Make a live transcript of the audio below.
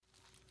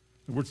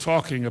We're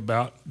talking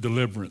about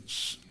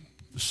deliverance,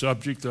 the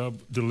subject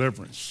of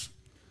deliverance.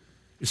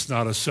 It's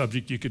not a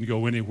subject you can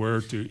go anywhere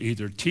to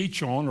either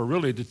teach on or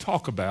really to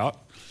talk about,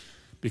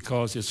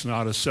 because it's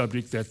not a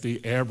subject that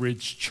the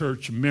average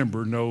church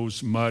member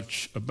knows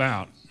much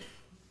about.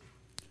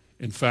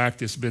 In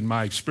fact, it's been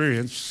my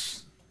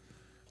experience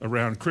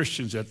around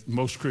Christians that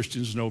most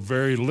Christians know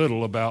very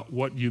little about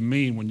what you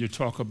mean when you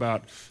talk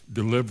about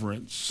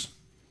deliverance,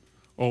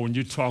 or when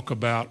you talk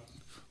about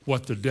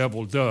what the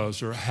devil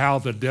does, or how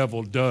the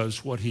devil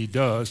does what he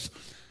does,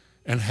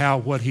 and how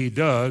what he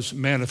does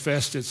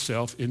manifests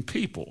itself in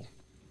people.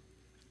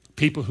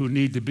 People who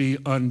need to be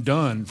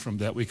undone from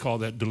that. We call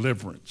that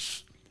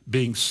deliverance,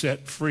 being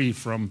set free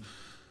from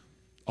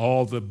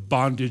all the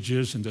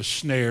bondages and the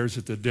snares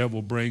that the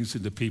devil brings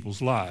into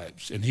people's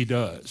lives, and he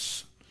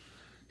does.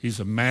 He's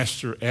a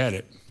master at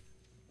it.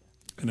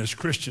 And as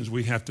Christians,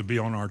 we have to be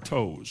on our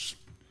toes.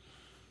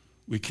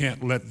 We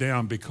can't let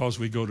down because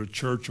we go to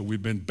church or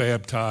we've been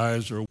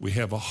baptized or we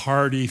have a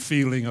hearty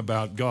feeling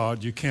about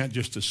God. You can't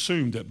just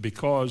assume that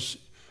because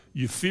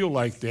you feel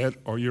like that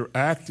or you're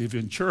active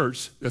in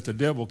church that the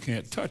devil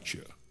can't touch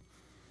you,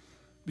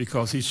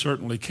 because he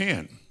certainly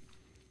can.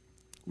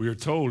 We are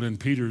told in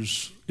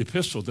Peter's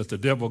epistle that the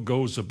devil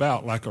goes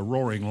about like a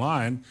roaring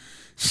lion,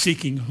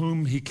 seeking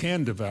whom he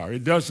can devour.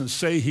 It doesn't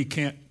say he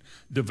can't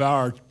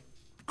devour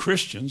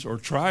Christians or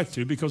try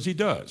to, because he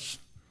does.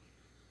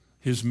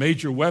 His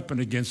major weapon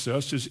against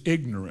us is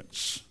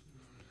ignorance.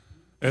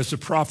 As the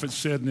prophet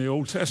said in the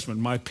Old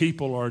Testament, my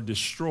people are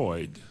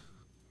destroyed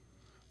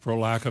for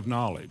lack of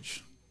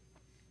knowledge.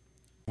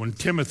 When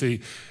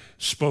Timothy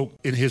spoke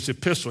in his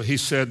epistle, he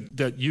said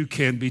that you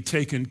can be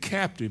taken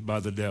captive by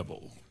the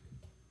devil.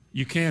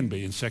 You can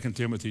be in 2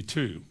 Timothy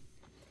 2.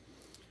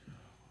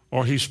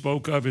 Or he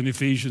spoke of in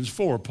Ephesians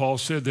 4. Paul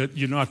said that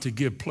you're not to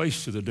give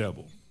place to the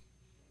devil.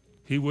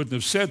 He wouldn't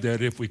have said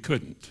that if we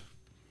couldn't.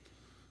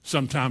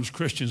 Sometimes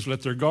Christians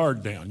let their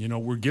guard down. You know,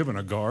 we're given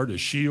a guard, a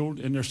shield,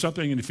 and there's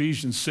something in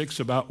Ephesians 6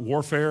 about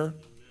warfare,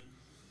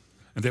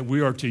 and that we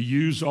are to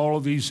use all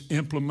of these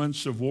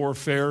implements of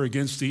warfare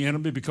against the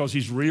enemy because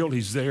he's real,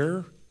 he's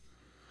there.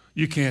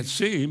 You can't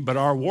see him, but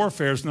our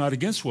warfare is not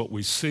against what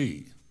we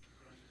see.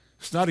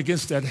 It's not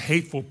against that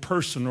hateful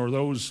person or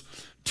those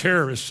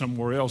terrorists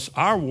somewhere else.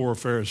 Our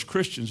warfare as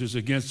Christians is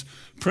against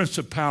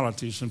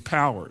principalities and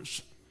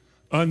powers,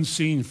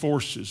 unseen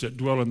forces that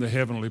dwell in the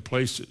heavenly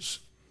places,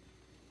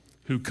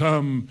 who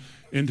come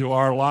into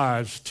our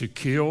lives to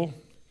kill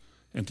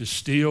and to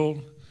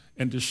steal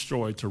and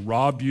destroy, to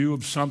rob you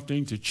of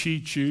something, to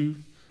cheat you,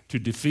 to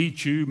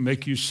defeat you,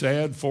 make you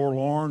sad,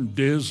 forlorn,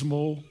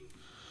 dismal,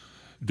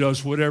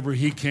 does whatever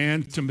he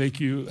can to make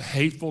you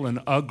hateful and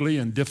ugly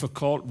and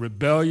difficult,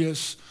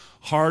 rebellious,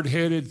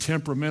 hard-headed,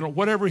 temperamental,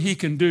 whatever he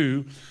can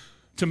do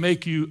to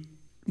make you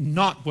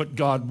not what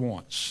God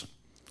wants.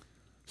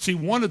 See,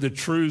 one of the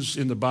truths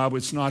in the Bible,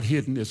 it's not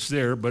hidden, it's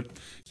there, but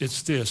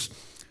it's this.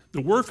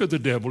 The work of the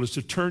devil is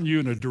to turn you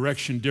in a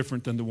direction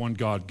different than the one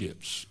God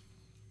gives.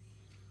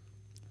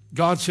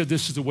 God said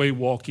this is the way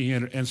walking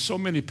in it, and so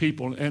many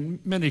people and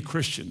many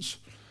Christians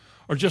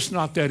are just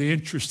not that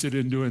interested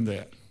in doing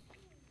that.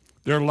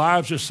 Their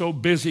lives are so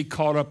busy,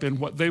 caught up in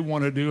what they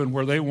want to do and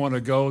where they want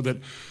to go, that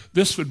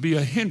this would be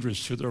a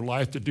hindrance to their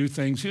life to do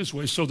things his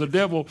way. So the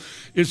devil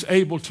is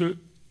able to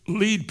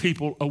lead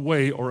people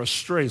away or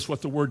astray. It's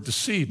what the word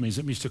deceive means.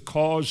 It means to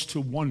cause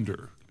to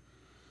wonder.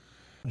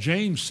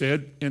 James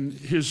said in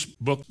his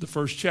book, the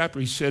first chapter,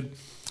 he said,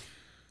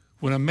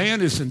 when a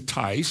man is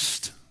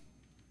enticed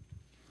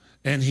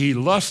and he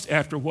lusts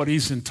after what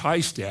he's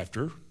enticed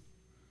after,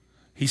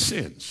 he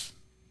sins.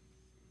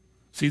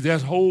 See,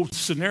 that whole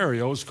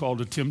scenario is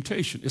called a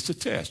temptation. It's a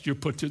test. You're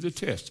put to the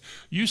test.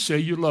 You say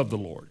you love the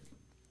Lord.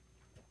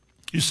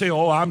 You say,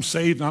 oh, I'm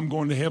saved and I'm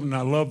going to heaven and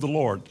I love the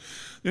Lord.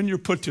 Then you're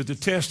put to the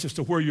test as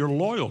to where your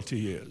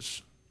loyalty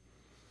is.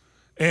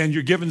 And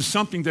you're given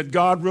something that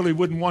God really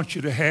wouldn't want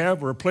you to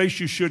have, or a place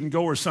you shouldn't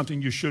go, or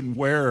something you shouldn't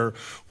wear, or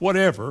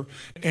whatever.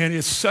 And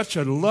it's such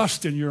a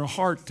lust in your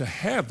heart to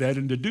have that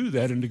and to do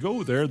that and to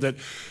go there that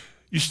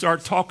you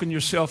start talking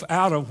yourself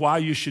out of why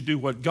you should do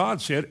what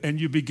God said, and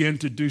you begin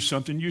to do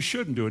something you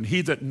shouldn't do. And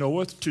he that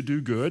knoweth to do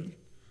good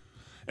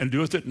and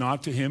doeth it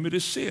not, to him it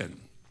is sin.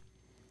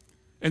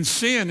 And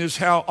sin is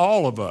how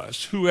all of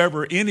us,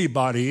 whoever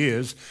anybody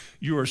is,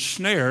 you are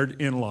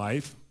snared in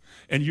life,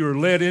 and you're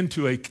led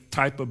into a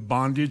type of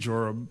bondage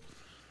or a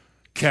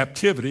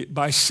captivity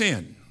by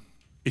sin.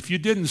 If we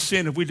didn't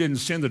sin,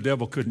 the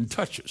devil couldn't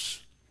touch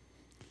us.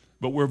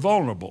 But we're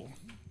vulnerable.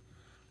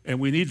 And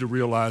we need to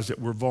realize that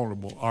we're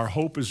vulnerable. Our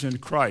hope is in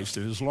Christ.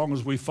 And as long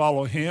as we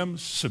follow him,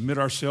 submit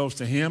ourselves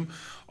to him,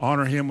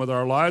 honor him with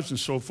our lives and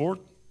so forth,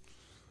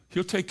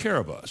 he'll take care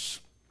of us.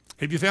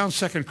 Have you found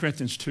 2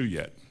 Corinthians 2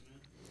 yet?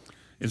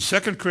 In 2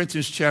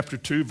 Corinthians chapter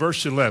 2,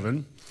 verse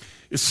 11,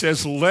 it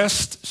says,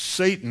 lest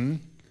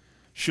Satan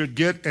should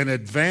get an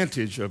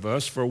advantage of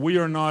us, for we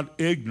are not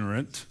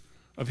ignorant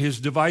of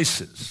his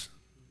devices.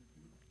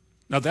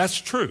 Now that's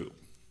true,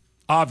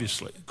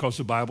 obviously, because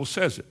the Bible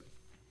says it.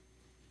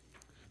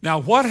 Now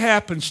what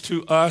happens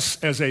to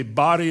us as a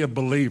body of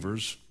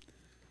believers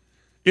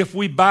if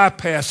we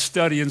bypass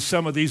studying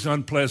some of these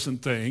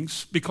unpleasant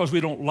things because we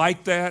don't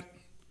like that,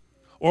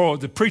 or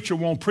the preacher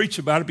won't preach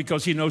about it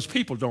because he knows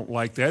people don't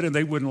like that and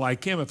they wouldn't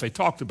like him if they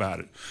talked about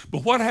it.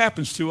 But what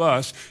happens to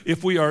us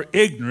if we are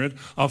ignorant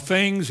of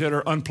things that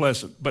are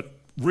unpleasant, but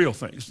real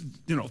things,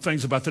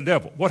 things about the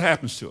devil? What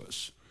happens to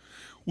us?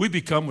 We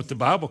become what the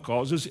Bible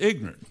calls as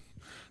ignorant.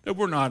 That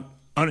we're not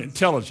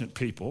unintelligent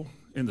people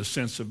in the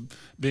sense of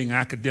being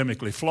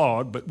academically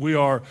flawed, but we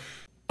are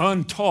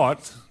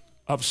untaught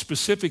of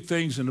specific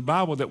things in the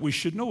Bible that we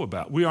should know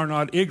about. We are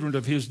not ignorant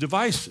of his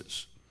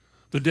devices.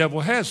 The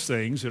devil has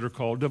things that are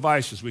called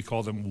devices. We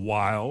call them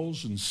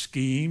wiles and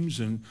schemes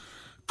and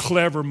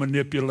clever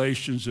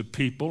manipulations of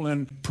people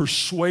and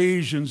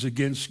persuasions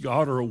against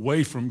God or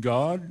away from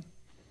God.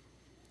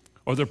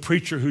 Or the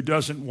preacher who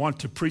doesn't want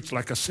to preach,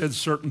 like I said,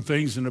 certain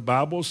things in the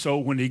Bible. So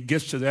when he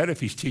gets to that, if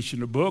he's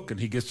teaching a book and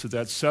he gets to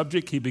that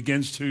subject, he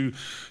begins to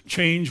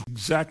change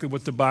exactly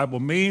what the Bible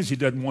means. He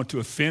doesn't want to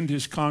offend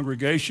his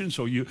congregation,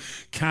 so you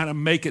kind of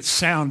make it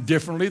sound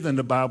differently than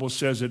the Bible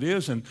says it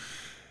is. And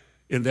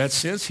in that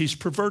sense, he's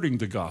perverting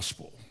the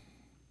gospel.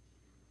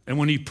 And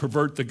when he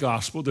perverts the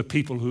gospel, the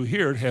people who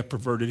hear it have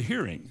perverted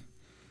hearing.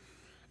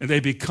 And they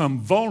become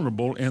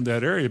vulnerable in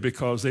that area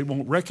because they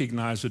won't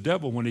recognize the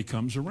devil when he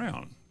comes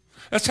around.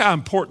 That's how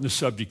important the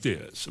subject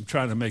is. I'm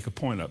trying to make a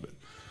point of it.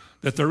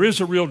 That there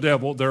is a real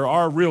devil. There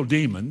are real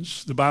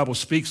demons. The Bible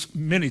speaks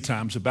many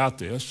times about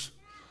this.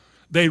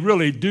 They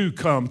really do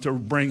come to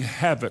bring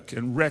havoc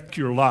and wreck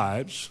your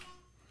lives.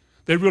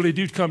 They really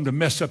do come to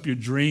mess up your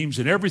dreams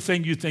and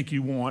everything you think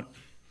you want.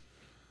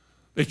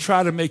 They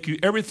try to make you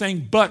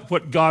everything but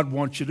what God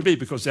wants you to be,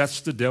 because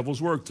that's the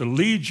devil's work, to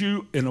lead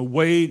you in a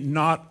way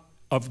not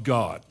of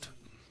God.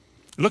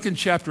 Look in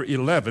chapter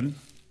 11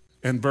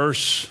 and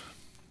verse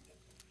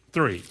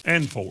 3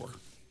 and 4.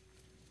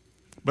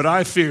 But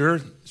I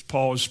fear,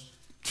 Paul is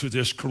to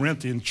this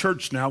Corinthian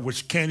church now,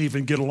 which can't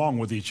even get along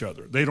with each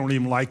other. They don't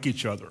even like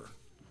each other.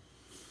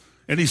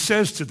 And he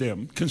says to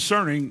them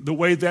concerning the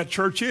way that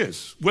church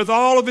is, with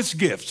all of its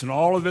gifts and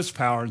all of its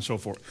power and so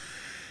forth.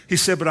 He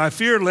said, but I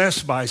fear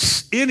lest by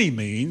any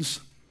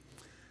means,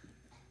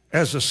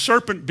 as a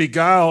serpent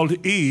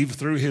beguiled Eve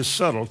through his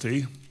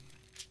subtlety,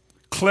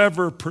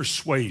 clever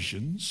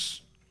persuasions,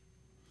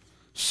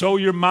 so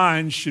your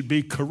minds should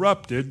be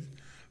corrupted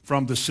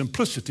from the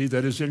simplicity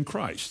that is in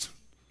Christ.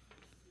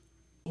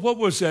 What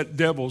was that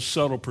devil's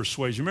subtle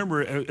persuasion?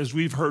 Remember, as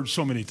we've heard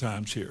so many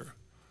times here,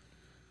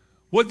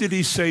 what did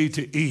he say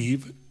to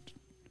Eve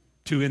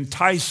to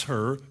entice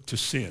her to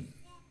sin?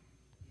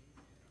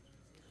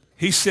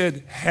 He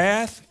said,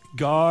 hath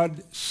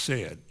God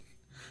said.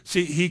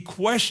 See, he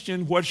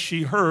questioned what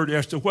she heard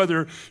as to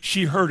whether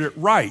she heard it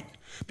right.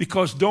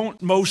 Because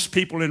don't most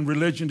people in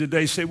religion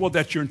today say, well,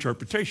 that's your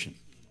interpretation.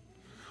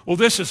 Well,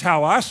 this is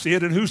how I see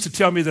it, and who's to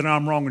tell me that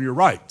I'm wrong and you're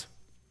right?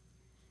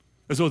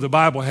 As though the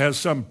Bible has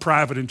some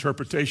private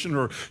interpretation,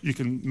 or you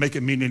can make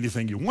it mean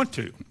anything you want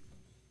to.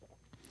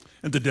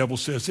 And the devil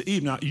says to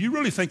Eve, now, you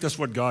really think that's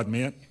what God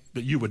meant,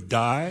 that you would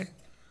die?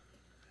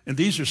 And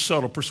these are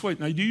subtle persuasions.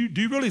 Now,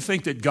 do you really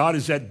think that God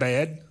is that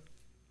bad?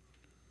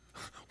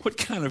 What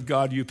kind of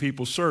God do you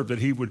people serve, that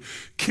he would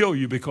kill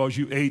you because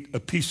you ate a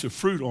piece of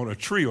fruit on a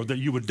tree, or that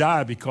you would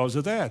die because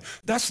of that?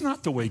 That's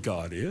not the way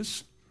God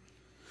is.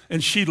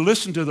 And she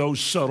listened to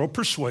those subtle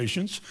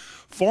persuasions,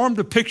 formed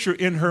a picture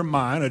in her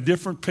mind, a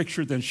different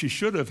picture than she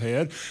should have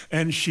had,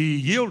 and she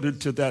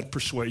yielded to that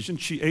persuasion.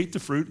 She ate the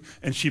fruit,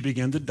 and she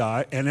began to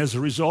die, and as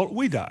a result,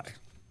 we die.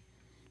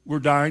 We're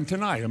dying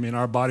tonight. I mean,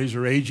 our bodies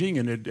are aging,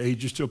 and it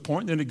ages to a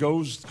point, and then it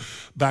goes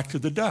back to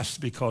the dust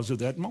because of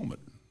that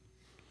moment.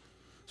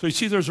 So you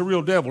see, there's a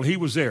real devil. He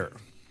was there.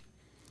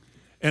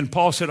 And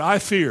Paul said, I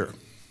fear,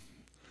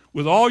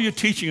 with all your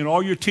teaching and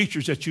all your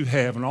teachers that you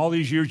have and all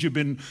these years you've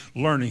been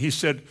learning, he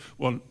said,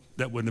 well,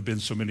 that wouldn't have been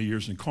so many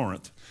years in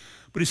Corinth.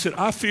 But he said,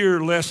 I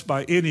fear lest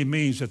by any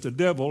means that the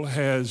devil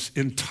has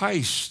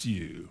enticed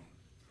you,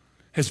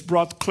 has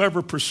brought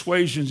clever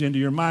persuasions into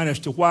your mind as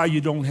to why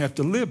you don't have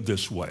to live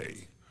this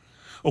way,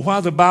 or why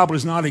the Bible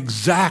is not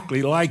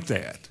exactly like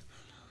that,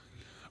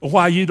 or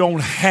why you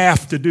don't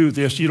have to do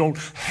this, you don't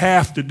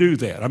have to do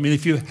that. I mean,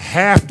 if you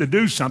have to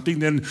do something,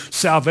 then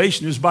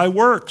salvation is by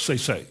works, they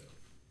say.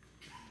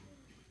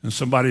 And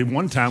somebody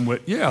one time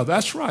went, yeah,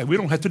 that's right. We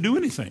don't have to do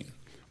anything.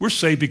 We're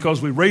saved because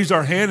we raised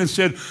our hand and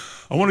said,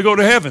 I want to go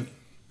to heaven.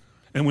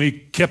 And we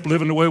kept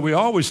living the way we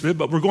always lived,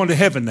 but we're going to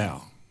heaven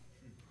now.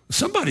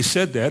 Somebody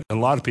said that. A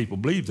lot of people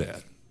believe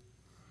that.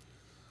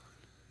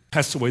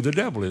 That's the way the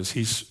devil is.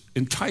 He's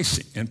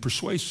enticing and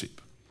persuasive.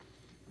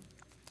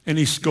 And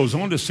he goes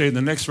on to say in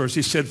the next verse,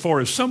 he said, for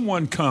if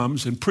someone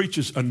comes and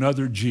preaches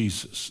another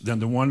Jesus than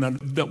the one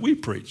that we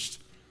preached,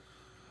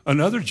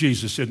 another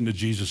Jesus isn't the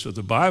Jesus of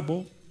the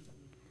Bible.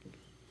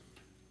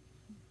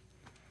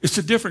 It's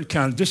a different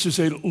kind. This is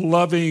a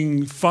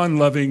loving,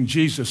 fun-loving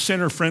Jesus,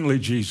 sinner-friendly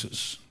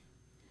Jesus.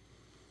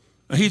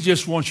 He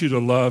just wants you to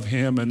love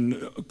him,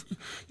 and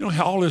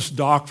all this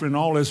doctrine,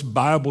 all this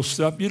Bible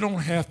stuff, you don't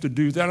have to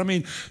do that. I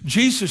mean,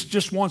 Jesus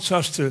just wants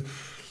us to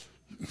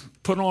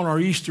put on our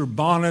Easter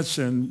bonnets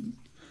and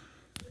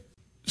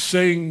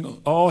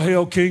sing All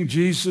Hail King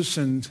Jesus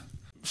and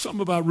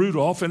something about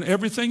Rudolph, and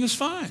everything is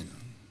fine.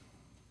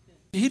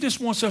 He just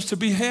wants us to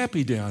be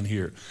happy down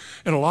here.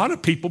 And a lot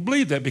of people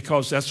believe that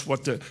because that's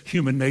what the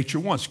human nature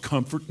wants,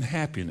 comfort and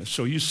happiness.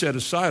 So you set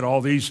aside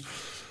all these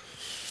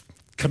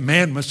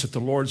commandments that the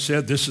Lord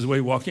said, this is the way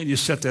you walk in. You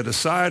set that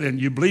aside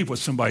and you believe what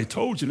somebody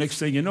told you. Next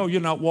thing you know, you're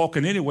not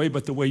walking anyway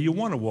but the way you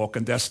want to walk.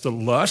 And that's the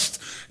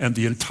lust and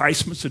the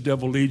enticements the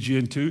devil leads you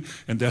into,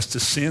 and that's the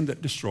sin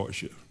that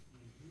destroys you.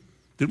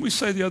 Didn't we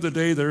say the other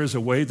day there is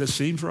a way that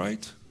seems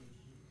right?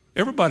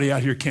 Everybody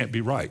out here can't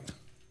be right.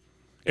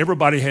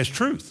 Everybody has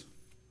truth.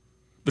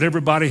 But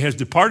everybody has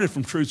departed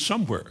from truth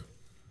somewhere.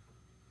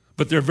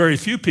 But there are very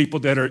few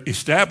people that are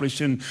established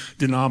in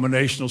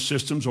denominational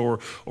systems or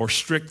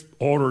strict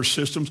order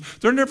systems.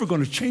 They're never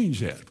going to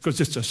change that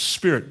because it's a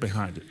spirit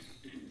behind it.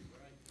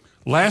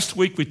 Last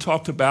week we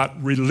talked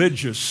about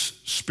religious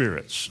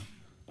spirits.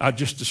 I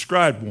just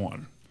described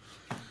one.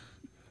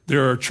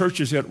 There are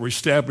churches that were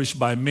established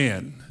by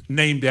men,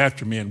 named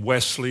after men,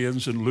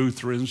 Wesleyans and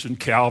Lutherans and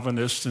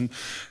Calvinists, and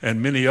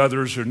many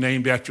others are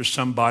named after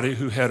somebody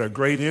who had a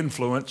great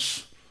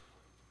influence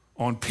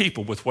on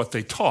people with what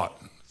they taught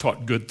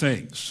good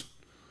things.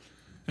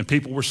 And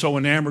people were so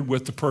enamored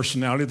with the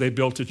personality, they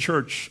built a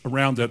church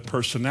around that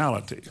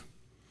personality.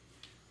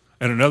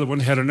 And another one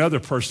had another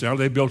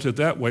personality, they built it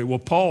that way. Well,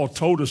 Paul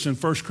told us in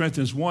 1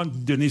 Corinthians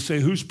 1, didn't he say,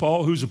 who's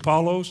Paul, who's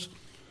Apollos,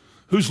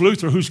 who's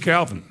Luther, who's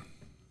Calvin?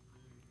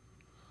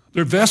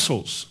 They're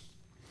vessels.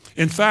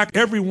 In fact,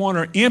 every one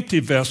are empty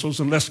vessels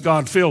unless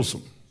God fills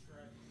them.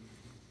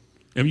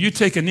 And when you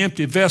take an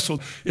empty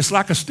vessel, it's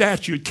like a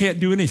statue, it can't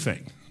do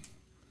anything.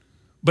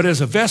 But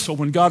as a vessel,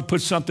 when God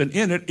puts something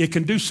in it, it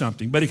can do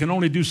something. But it can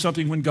only do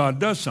something when God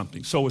does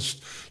something. So it's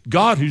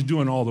God who's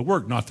doing all the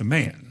work, not the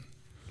man.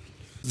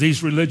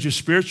 These religious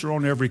spirits are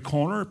on every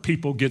corner.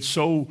 People get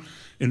so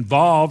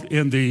involved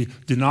in the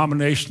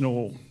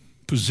denominational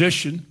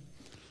position.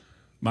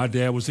 My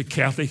dad was a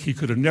Catholic. He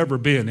could have never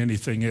been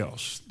anything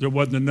else. There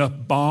wasn't enough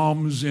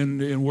bombs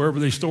in wherever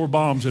they store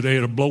bombs today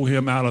to blow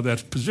him out of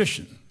that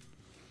position.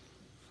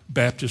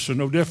 Baptists are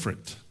no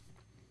different.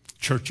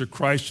 Church of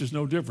Christ is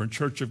no different.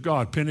 Church of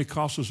God.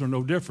 Pentecostals are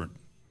no different.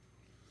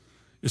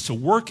 It's a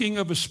working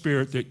of a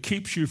spirit that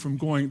keeps you from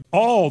going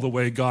all the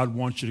way God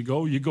wants you to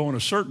go. You go in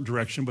a certain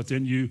direction, but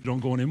then you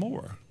don't go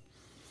anymore.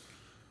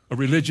 A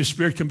religious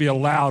spirit can be a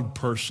loud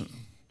person,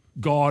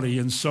 gaudy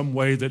in some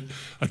way that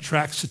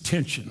attracts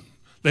attention.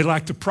 They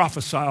like to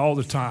prophesy all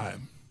the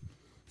time.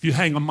 If you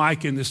hang a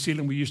mic in the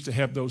ceiling, we used to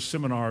have those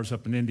seminars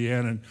up in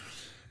Indiana,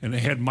 and they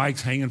had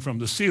mics hanging from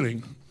the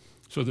ceiling.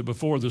 So that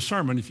before the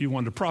sermon, if you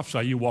wanted to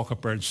prophesy, you walk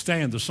up there and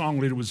stand. The song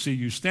leader would see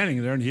you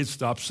standing there, and he'd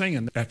stop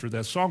singing after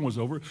that song was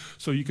over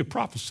so you could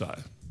prophesy.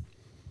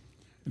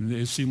 And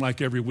it seemed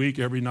like every week,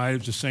 every night, it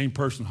was the same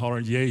person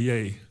hollering, yay,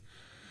 yay.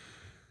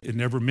 It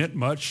never meant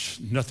much.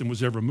 Nothing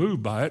was ever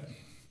moved by it.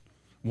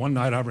 One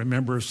night I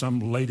remember some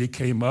lady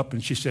came up,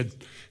 and she said,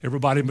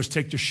 everybody must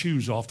take their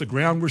shoes off. The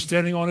ground we're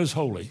standing on is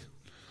holy.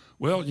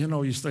 Well,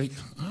 you think,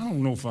 I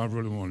don't know if I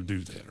really want to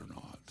do that or not.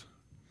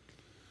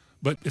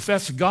 But if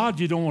that's God,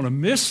 you don't want to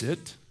miss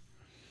it.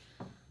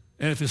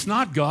 And if it's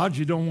not God,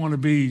 you don't want to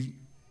be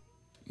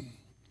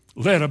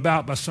led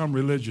about by some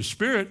religious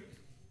spirit.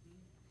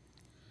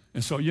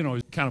 And so,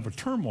 it's kind of a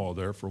turmoil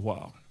there for a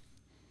while.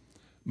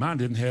 Mine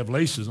didn't have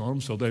laces on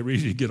them, so they were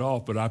easy to get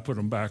off, but I put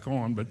them back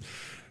on. But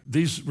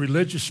these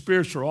religious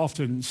spirits are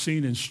often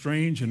seen in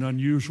strange and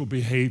unusual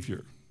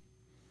behavior.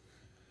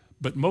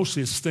 But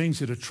mostly it's things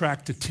that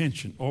attract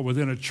attention. Or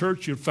within a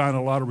church, you'll find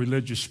a lot of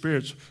religious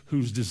spirits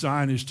whose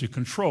design is to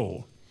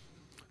control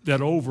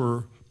that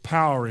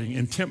overpowering,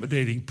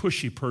 intimidating,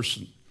 pushy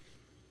person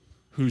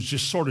who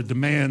just sort of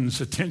demands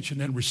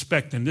attention and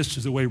respect, and this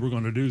is the way we're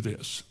going to do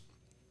this.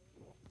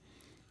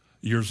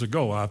 Years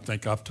ago, I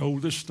think I've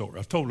told this story.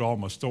 I've told all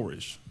my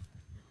stories.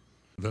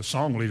 The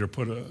song leader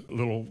put a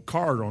little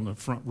card on the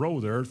front row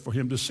there for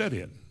him to sit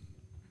in.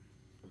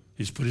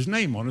 He's put his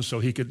name on it so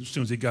he could, as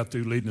soon as he got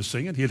through leading the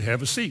singing, he'd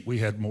have a seat. We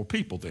had more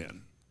people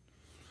then.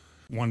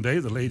 One day,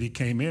 the lady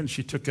came in,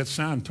 she took that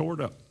sign, tore it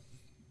up.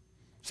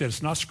 Said,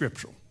 it's not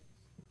scriptural.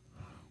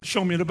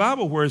 Show me in the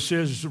Bible where it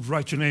says,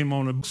 write your name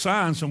on a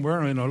sign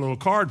somewhere in a little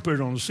card, put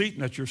it on the seat,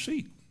 and that's your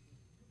seat.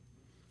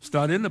 It's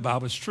not in the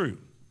Bible, it's true.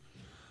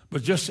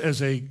 But just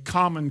as a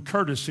common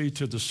courtesy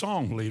to the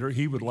song leader,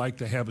 he would like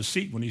to have a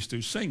seat when he's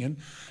through singing.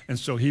 And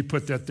so he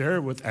put that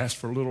there, asked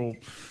for a little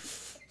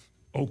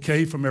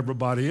okay from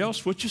everybody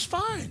else, which is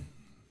fine.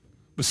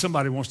 But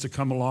somebody wants to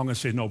come along and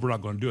say, no, we're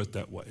not going to do it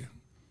that way.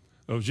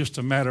 It was just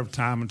a matter of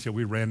time until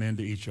we ran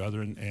into each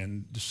other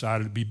and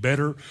decided it'd be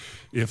better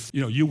if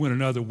you went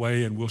another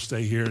way and we'll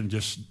stay here and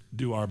just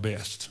do our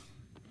best.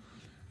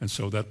 And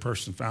so that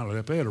person found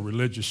out they had a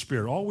religious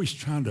spirit, always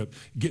trying to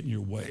get in your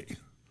way.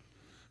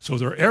 So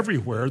they're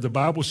everywhere. The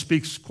Bible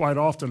speaks quite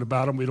often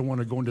about them. We don't want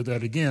to go into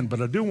that again, but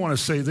I do want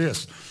to say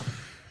this.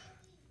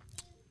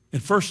 In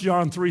 1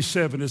 John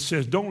 3:7, it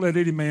says, don't let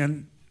any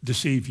man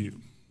deceive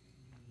you.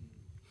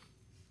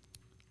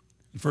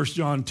 In 1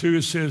 John 2,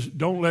 it says,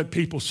 don't let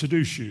people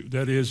seduce you,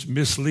 that is,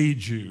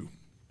 mislead you.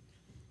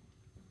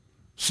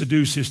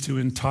 Seduce is to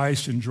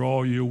entice and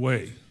draw you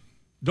away.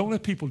 Don't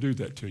let people do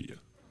that to you.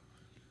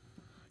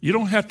 You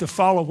don't have to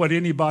follow what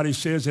anybody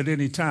says at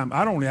any time.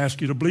 I don't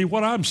ask you to believe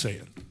what I'm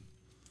saying.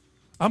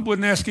 I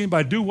wouldn't ask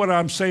anybody to do what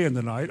I'm saying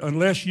tonight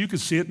unless you could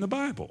see it in the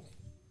Bible.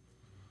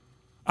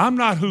 I'm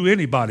not who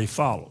anybody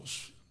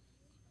follows.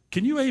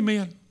 Can you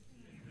amen?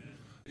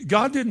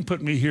 God didn't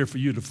put me here for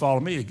you to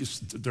follow me.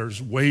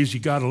 There's ways you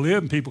got to live,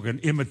 and people can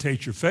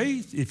imitate your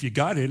faith if you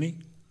got any.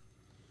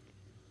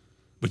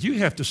 But you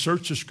have to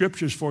search the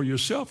scriptures for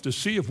yourself to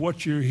see if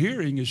what you're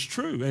hearing is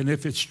true. And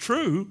if it's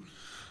true,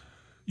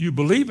 you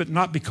believe it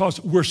not because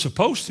we're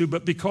supposed to,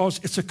 but because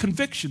it's a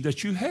conviction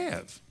that you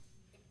have.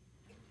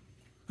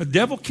 The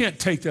devil can't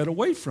take that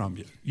away from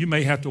you. You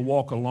may have to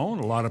walk alone.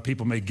 A lot of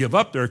people may give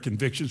up their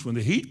convictions when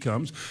the heat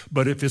comes,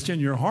 but if it's in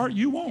your heart,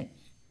 you won't.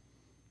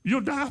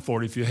 You'll die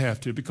for it if you have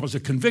to, because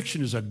a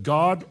conviction is a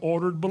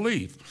God-ordered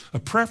belief. A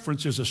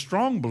preference is a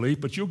strong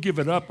belief, but you'll give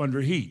it up under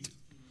heat.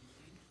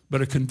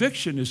 But a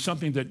conviction is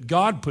something that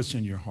God puts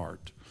in your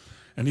heart.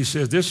 And he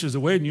says, this is the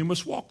way, and you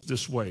must walk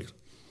this way.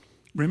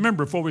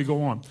 Remember, before we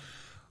go on,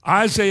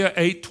 Isaiah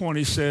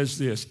 8:20 says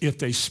this, if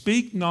they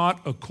speak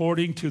not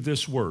according to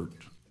this word,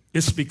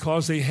 it's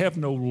because they have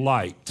no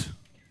light.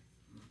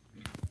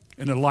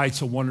 And the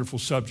light's a wonderful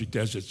subject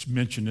as it's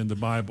mentioned in the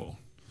Bible.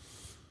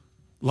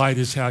 Light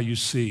is how you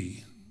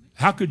see.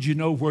 How could you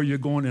know where you're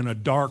going in a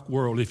dark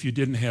world if you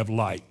didn't have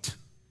light?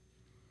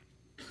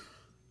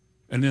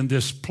 And then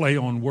this play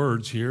on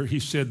words here,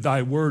 he said,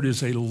 thy word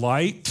is a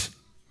light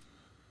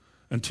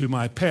unto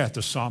my path,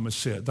 the psalmist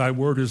said. Thy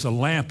word is a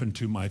lamp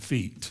unto my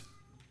feet.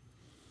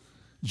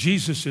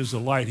 Jesus is the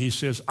light. He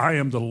says, I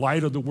am the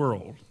light of the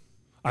world.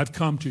 I've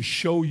come to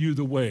show you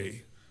the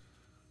way.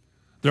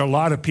 There are a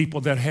lot of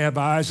people that have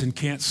eyes and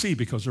can't see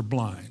because they're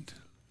blind.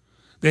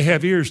 They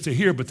have ears to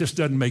hear, but this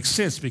doesn't make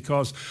sense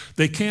because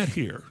they can't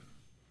hear.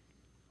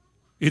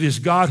 It is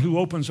God who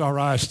opens our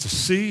eyes to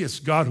see.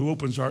 It's God who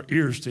opens our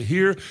ears to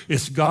hear.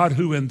 It's God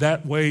who in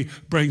that way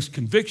brings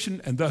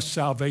conviction and thus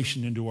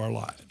salvation into our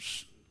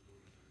lives.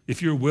 If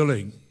you're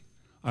willing,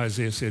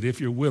 Isaiah said, if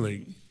you're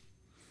willing,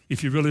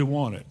 if you really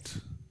want it,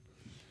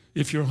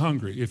 if you're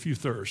hungry, if you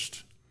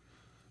thirst,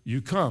 you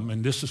come,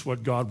 and this is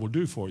what God will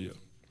do for you.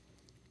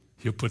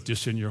 He'll put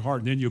this in your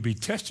heart, and then you'll be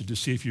tested to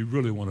see if you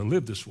really want to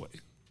live this way.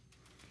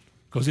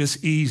 Because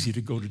it's easy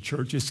to go to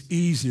church. It's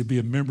easy to be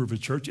a member of a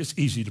church. It's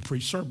easy to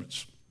preach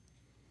sermons.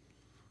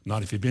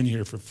 Not if you've been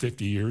here for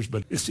 50 years,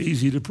 but it's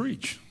easy to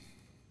preach.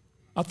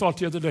 I thought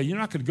the other day, you're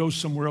not going to go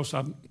somewhere else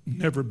I've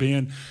never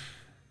been.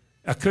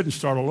 I couldn't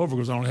start all over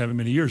because I don't have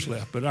many years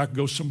left, but I could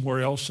go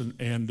somewhere else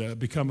and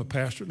become a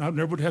pastor, and I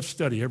never would have to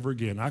study ever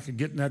again. I could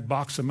get in that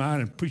box of mine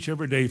and preach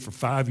every day for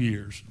 5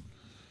 years.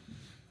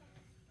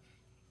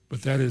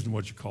 But that isn't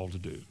what you're called to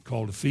do. You're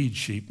called to feed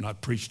sheep,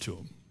 not preach to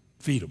them.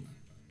 Feed them.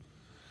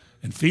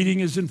 And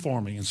feeding is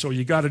informing, and so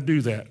you got to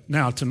do that.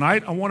 Now,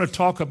 tonight I want to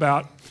talk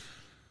about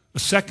a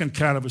second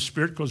kind of a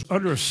spirit, because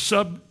under a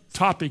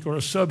subtopic or a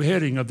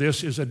subheading of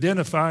this is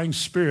identifying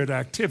spirit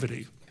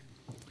activity.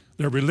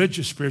 They're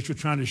religious spirits. We're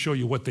trying to show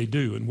you what they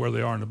do and where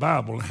they are in the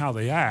Bible and how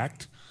they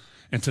act.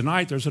 And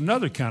tonight there's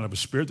another kind of a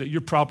spirit that you're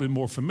probably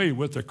more familiar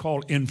with. They're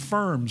called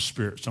infirm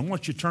spirits. I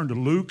want you to turn to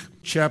Luke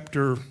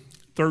chapter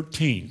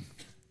 13.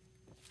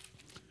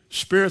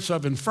 Spirits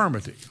of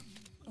infirmity.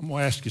 I'm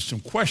going to ask you some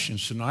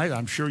questions tonight.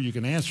 I'm sure you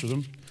can answer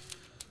them.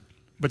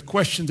 But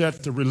questions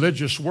that the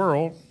religious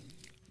world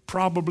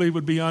probably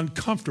would be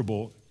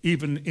uncomfortable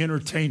even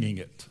entertaining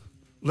it,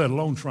 let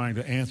alone trying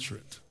to answer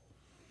it.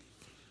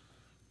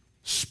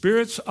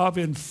 Spirits of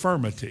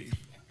infirmity.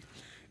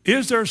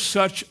 Is there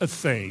such a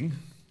thing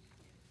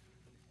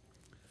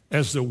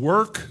as the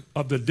work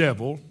of the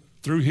devil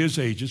through his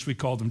agents? We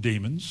call them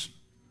demons,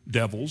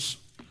 devils.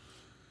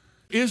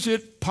 Is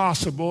it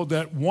possible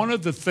that one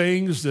of the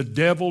things the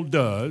devil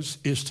does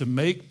is to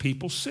make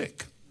people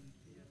sick?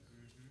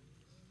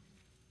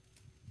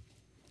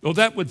 Well,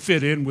 that would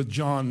fit in with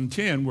John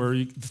 10, where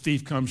the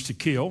thief comes to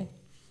kill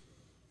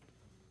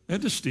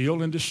and to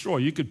steal and destroy.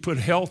 You could put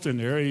health in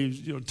there.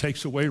 He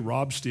takes away,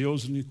 robs,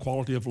 steals, and the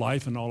quality of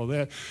life and all of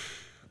that.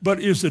 But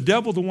is the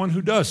devil the one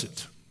who does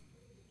it?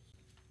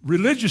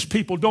 Religious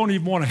people don't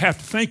even want to have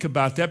to think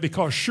about that,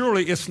 because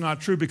surely it's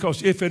not true.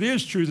 Because if it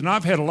is true, then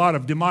I've had a lot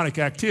of demonic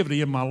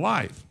activity in my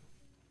life.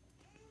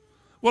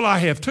 Well, I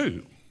have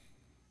too.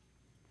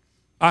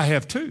 I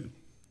have too.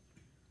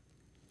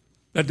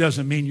 That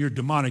doesn't mean you're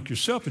demonic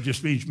yourself. It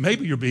just means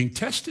maybe you're being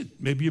tested.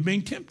 Maybe you're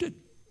being tempted.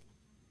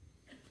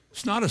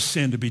 It's not a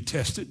sin to be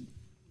tested.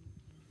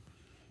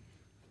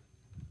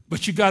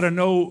 But you got to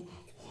know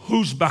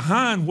who's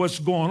behind what's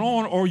going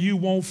on, or you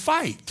won't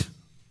fight.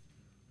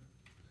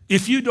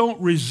 If you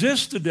don't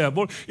resist the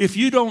devil, if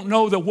you don't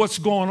know that what's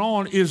going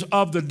on is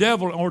of the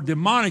devil or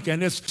demonic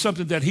and it's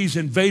something that he's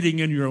invading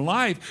in your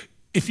life,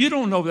 if you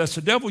don't know that's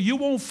the devil, you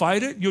won't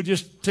fight it. You'll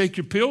just take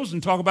your pills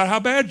and talk about how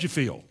bad you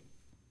feel.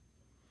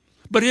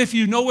 But if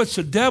you know it's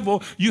the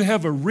devil, you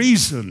have a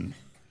reason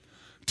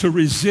to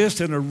resist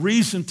and a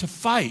reason to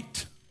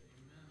fight.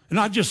 And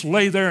not just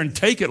lay there and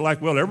take it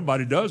like, well,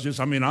 everybody does this.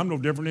 I mean, I'm no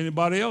different than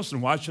anybody else,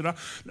 and why should I?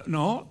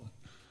 No.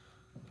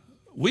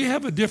 We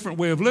have a different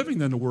way of living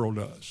than the world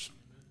does.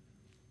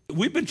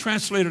 We've been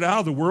translated out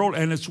of the world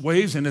and its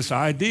ways and its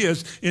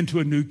ideas into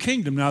a new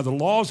kingdom. Now, the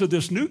laws of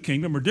this new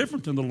kingdom are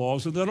different than the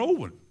laws of that old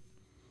one.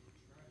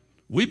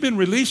 We've been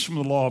released from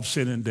the law of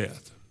sin and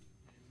death.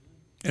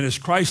 And as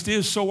Christ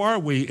is, so are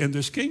we in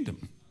this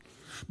kingdom.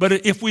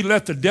 But if we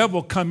let the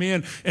devil come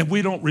in and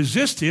we don't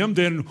resist him,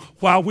 then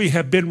while we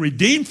have been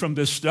redeemed from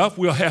this stuff,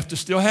 we'll have to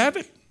still have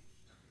it.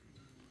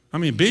 I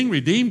mean, being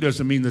redeemed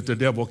doesn't mean that the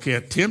devil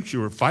can't tempt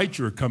you or fight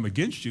you or come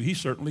against you. He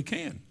certainly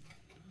can.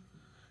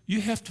 You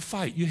have to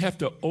fight. You have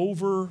to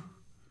overcome.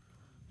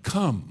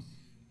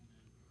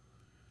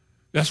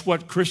 That's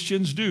what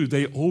Christians do.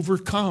 They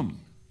overcome.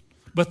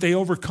 But they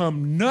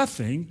overcome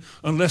nothing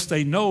unless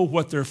they know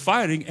what they're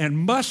fighting and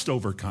must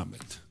overcome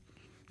it.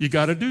 You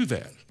got to do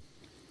that.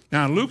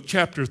 Now, in Luke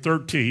chapter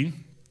 13,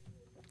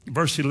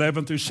 verse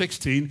 11 through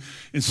 16,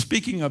 in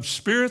speaking of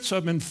spirits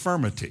of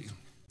infirmity,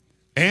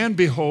 and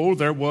behold,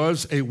 there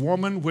was a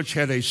woman which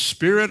had a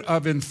spirit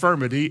of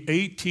infirmity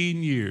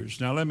 18 years.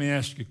 Now, let me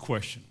ask you a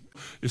question.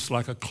 It's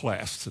like a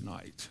class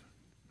tonight.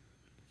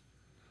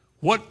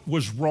 What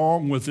was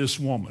wrong with this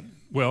woman?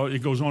 Well, it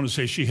goes on to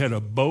say she had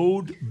a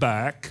bowed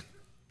back.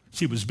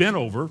 She was bent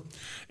over,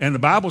 and the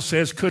Bible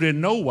says could in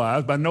no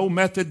wise, by no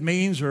method,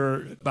 means,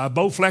 or by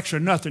Bowflex or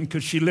nothing,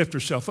 could she lift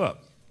herself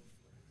up.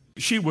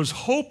 She was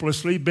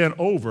hopelessly bent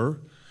over.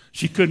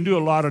 She couldn't do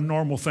a lot of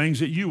normal things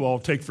that you all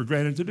take for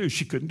granted to do.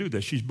 She couldn't do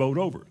that. She's bowed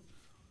over.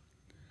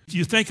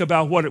 You think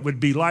about what it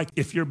would be like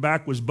if your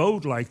back was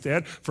bowed like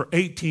that for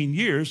 18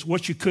 years,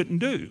 what you couldn't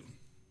do.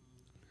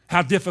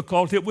 How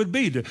difficult it would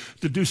be to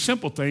do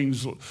simple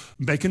things,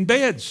 making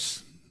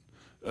beds,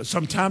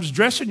 sometimes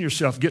dressing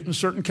yourself, getting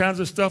certain kinds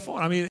of stuff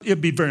on. I mean, it'd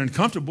be very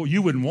uncomfortable.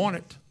 You wouldn't want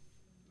it.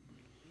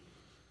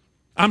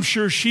 I'm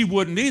sure she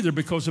wouldn't either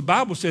because the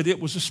Bible said it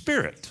was a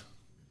spirit.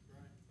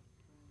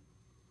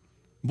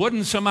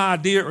 Wasn't some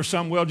idea or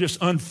some, just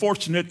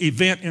unfortunate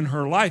event in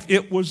her life.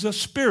 It was a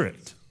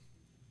spirit.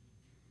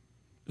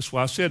 That's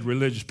why I said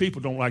religious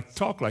people don't like to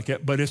talk like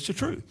that, but it's the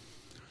truth.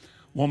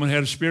 Woman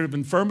had a spirit of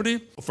infirmity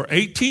for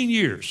 18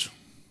 years.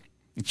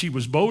 And she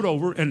was bowed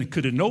over and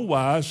could in no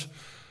wise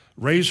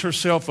raise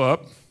herself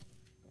up.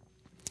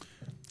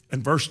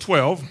 And verse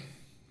 12,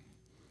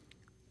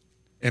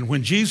 and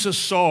when Jesus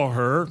saw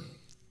her,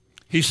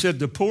 he said,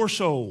 the poor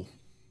soul,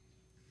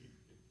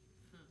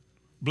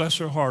 bless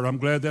her heart, I'm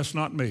glad that's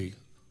not me.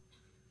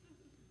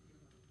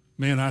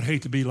 Man, I'd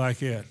hate to be like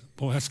that.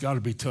 Boy, that's got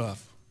to be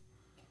tough.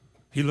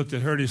 He looked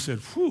at her and he said,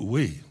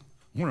 whew-wee,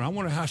 I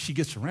wonder how she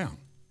gets around.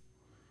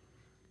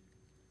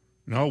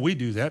 No, we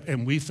do that,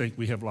 and we think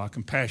we have a lot of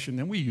compassion,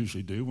 and we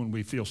usually do when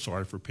we feel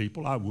sorry for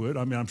people. I would.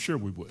 I mean, I'm sure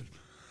we would.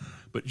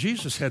 But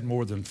Jesus had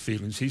more than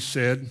feelings. He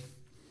said,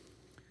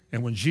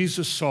 and when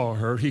Jesus saw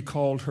her, he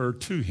called her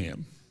to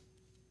him.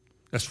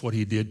 That's what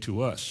he did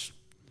to us.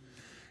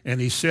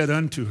 And he said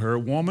unto her,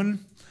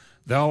 woman,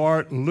 thou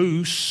art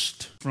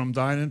loosed from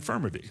thine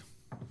infirmity.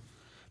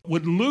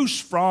 Would loose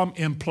from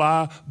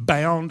imply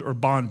bound or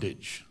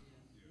bondage?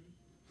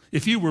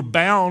 If you were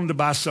bound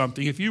by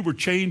something, if you were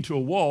chained to a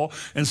wall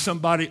and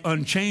somebody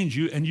unchained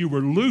you and you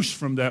were loose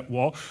from that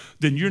wall,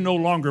 then you're no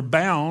longer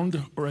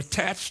bound or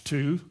attached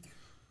to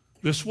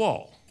this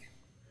wall.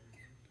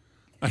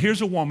 Now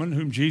here's a woman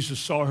whom Jesus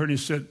saw her and he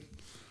said,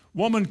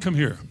 woman, come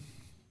here.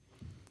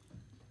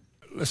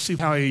 Let's see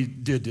how he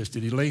did this.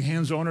 Did he lay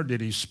hands on her? Did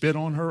he spit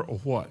on her or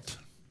what?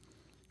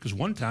 Because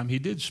one time he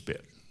did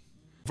spit.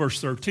 Verse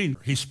 13,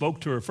 he spoke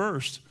to her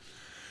first,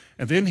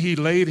 and then he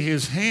laid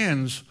his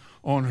hands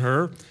on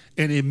her,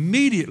 and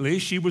immediately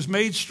she was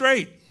made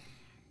straight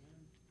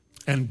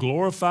and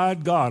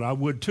glorified God. I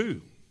would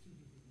too.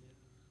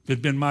 If it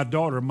had been my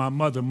daughter, my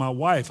mother, my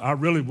wife, I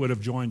really would have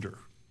joined her.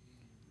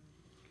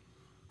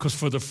 Because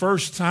for the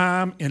first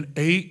time in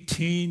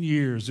 18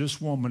 years,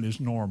 this woman is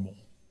normal.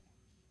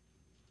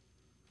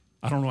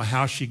 I don't know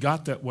how she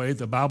got that way.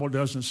 The Bible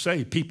doesn't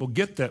say. People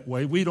get that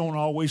way. We don't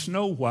always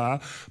know why,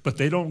 but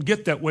they don't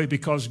get that way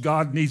because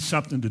God needs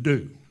something to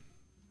do.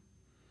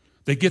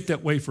 They get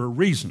that way for a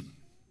reason.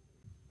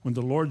 When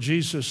the Lord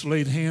Jesus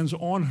laid hands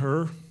on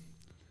her,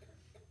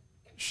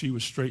 she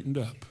was straightened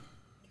up.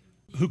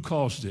 Who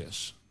caused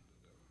this?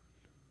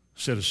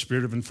 Said a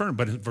spirit of infirmity.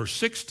 But in verse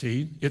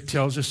 16, it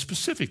tells us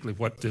specifically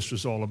what this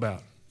was all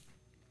about.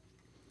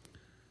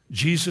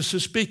 Jesus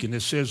is speaking.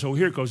 It says,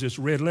 here it goes, it's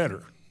red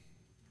letter.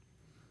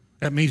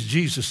 That means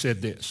Jesus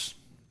said this.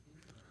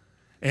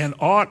 And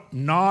ought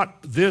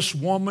not this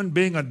woman,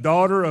 being a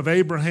daughter of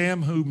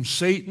Abraham, whom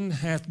Satan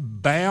hath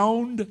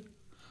bound,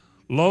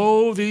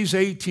 lo, these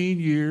 18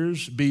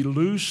 years, be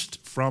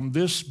loosed from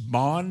this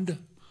bond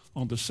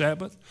on the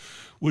Sabbath?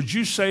 Would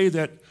you say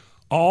that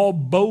all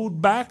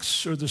bowed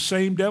backs are the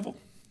same devil?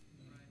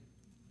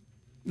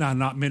 Now,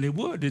 not many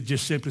would. They'd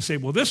just simply say,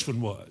 well, this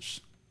one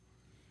was.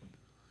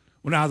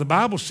 Well, now, the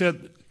Bible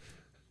said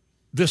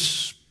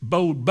this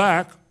bowed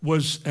back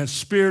was a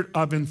spirit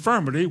of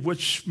infirmity,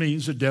 which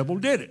means the devil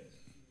did it,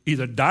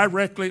 either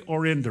directly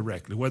or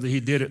indirectly, whether he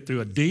did it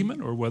through a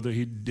demon or whether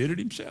he did it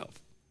himself.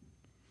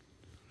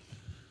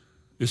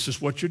 This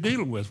is what you're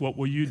dealing with. What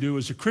will you do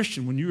as a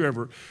Christian when you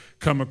ever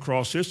come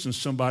across this and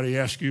somebody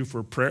asks you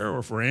for prayer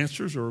or for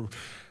answers or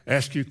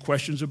ask you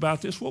questions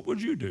about this? What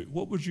would you do?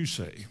 What would you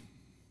say?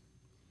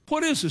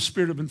 What is the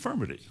spirit of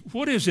infirmity?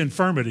 What does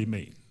infirmity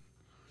mean?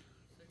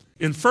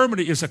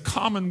 Infirmity is a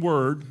common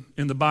word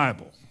in the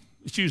Bible.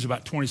 It's used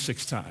about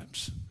 26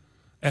 times.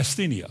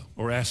 Asthenia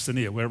or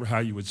asthenia, whatever how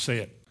you would say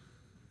it.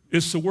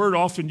 It's the word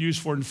often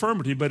used for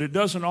infirmity, but it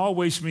doesn't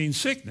always mean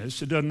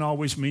sickness. It doesn't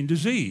always mean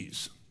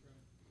disease.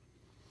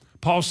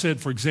 Paul said,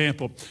 for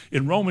example,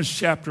 in Romans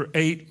chapter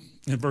 8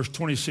 and verse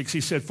 26,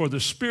 he said, "For the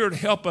Spirit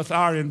helpeth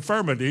our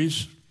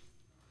infirmities,"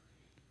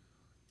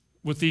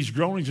 with these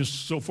groanings and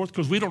so forth,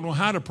 because we don't know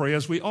how to pray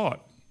as we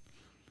ought.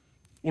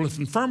 Well, if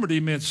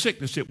infirmity meant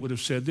sickness, it would have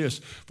said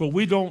this, "But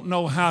we don't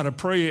know how to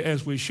pray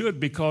as we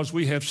should because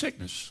we have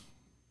sickness."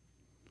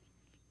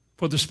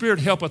 For the Spirit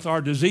helpeth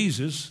our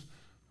diseases.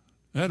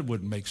 That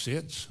wouldn't make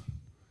sense.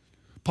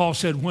 Paul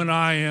said, "When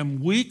I am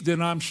weak, then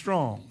I'm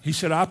strong." He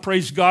said, "I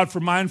praise God for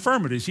my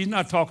infirmities." He's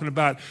not talking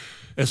about,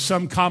 as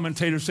some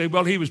commentators say,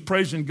 well, he was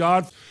praising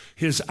God.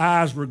 His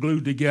eyes were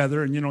glued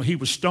together and, he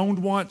was stoned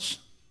once.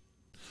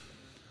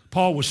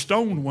 Paul was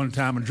stoned one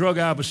time and drug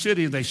out of a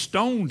city, and they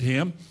stoned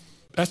him.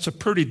 That's a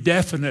pretty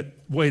definite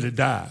way to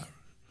die,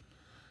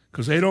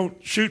 because they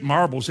don't shoot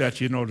marbles at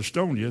you, to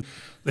stone you.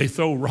 They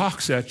throw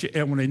rocks at you,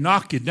 and when they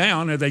knock you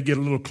down, and they get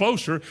a little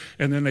closer,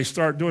 and then they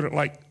start doing it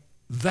like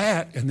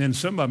that, and then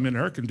some of them in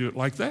there can do it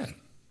like that.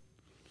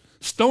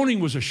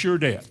 Stoning was a sure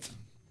death.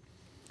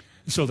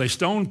 And so they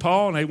stoned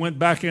Paul, and they went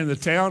back into the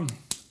town,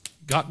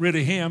 got rid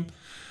of him,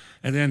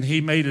 and then he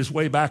made his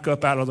way back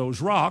up out of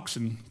those rocks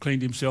and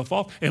cleaned himself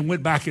off and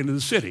went back into the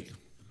city.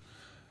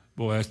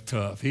 Boy, that's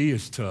tough. He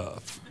is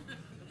tough.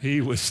 He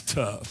was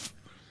tough.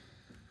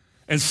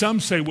 And some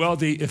say, well,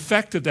 the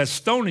effect of that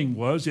stoning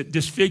was it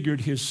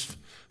disfigured his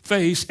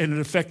face and it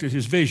affected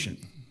his vision.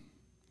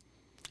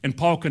 And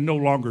Paul could no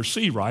longer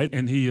see right,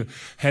 and he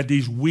had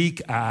these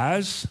weak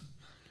eyes,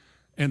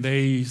 and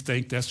they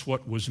think that's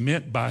what was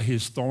meant by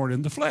his thorn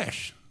in the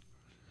flesh,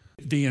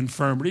 the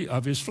infirmity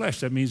of his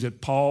flesh. That means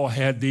that Paul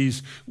had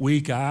these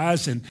weak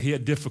eyes, and he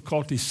had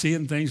difficulty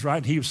seeing things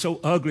right. He was so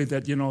ugly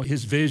that,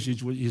 his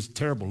visage was a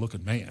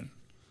terrible-looking man.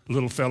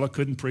 Little fella,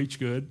 couldn't preach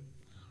good.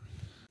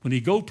 When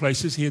he'd go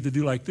places, he had to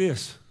do like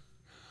this,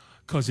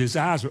 because his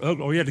eyes were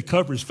ugly, or he had to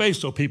cover his face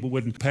so people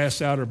wouldn't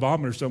pass out or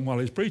vomit or something while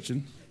he's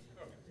preaching.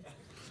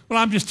 Well,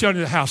 I'm just telling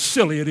you how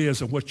silly it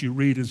is of what you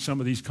read in some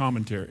of these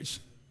commentaries.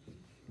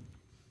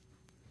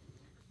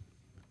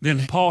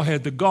 Then Paul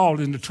had the gall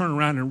to turn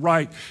around and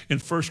write in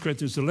 1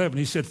 Corinthians 11.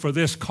 He said, "For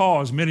this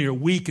cause many are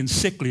weak and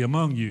sickly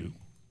among you,"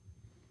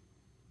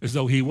 as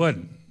though he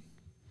wasn't.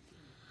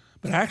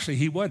 But actually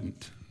he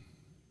wasn't.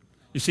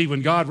 You see,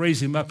 when God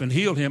raised him up and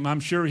healed him,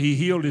 I'm sure he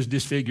healed his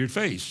disfigured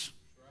face.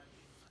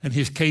 And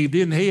his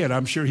caved-in head,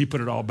 I'm sure he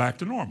put it all back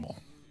to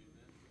normal.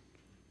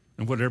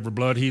 And whatever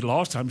blood he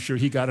lost, I'm sure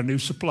he got a new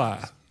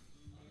supply.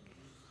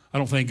 I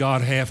don't think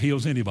God half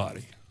heals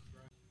anybody.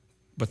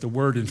 But the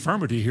word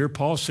infirmity here,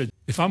 Paul said,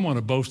 if I'm going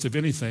to boast of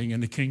anything in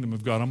the kingdom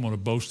of God, I'm going to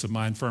boast of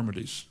my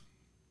infirmities.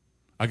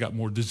 I got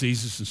more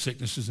diseases and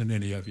sicknesses than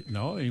any of you.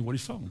 No, that ain't what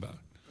he's talking about.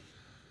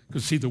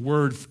 Because see, the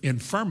word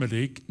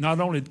infirmity,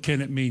 not only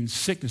can it mean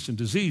sickness and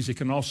disease, it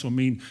can also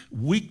mean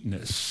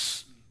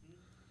weakness,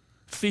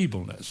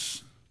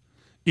 feebleness,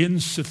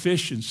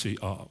 insufficiency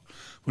of.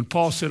 When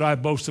Paul said, "I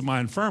boast of my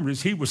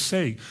infirmities," he was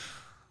saying,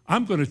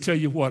 I'm going to tell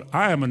you what,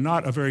 I am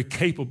not a very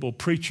capable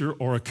preacher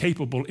or a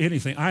capable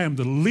anything. I am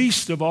the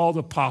least of all the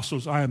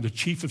apostles. I am the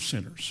chief of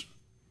sinners.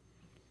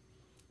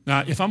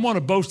 Now, if I'm going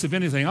to boast of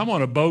anything, I'm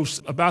going to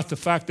boast about the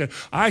fact that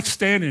I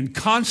stand in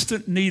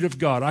constant need of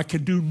God. I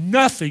can do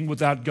nothing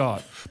without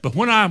God. But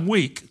when I'm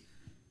weak,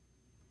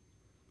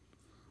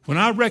 when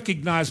I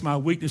recognize my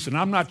weakness and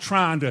I'm not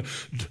trying to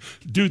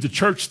do the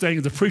church thing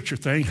or the preacher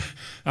thing,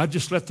 I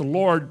just let the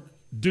Lord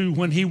do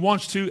when he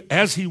wants to,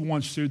 as he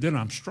wants to, then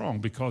I'm strong,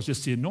 because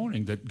it's the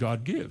anointing that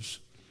God gives.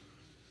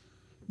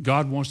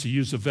 God wants to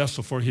use a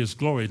vessel for his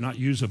glory, not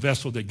use a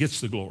vessel that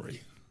gets the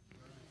glory.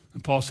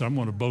 And Paul said, I'm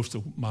going to boast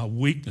of my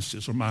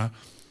weaknesses or my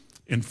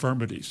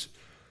infirmities.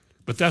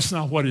 But that's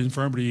not what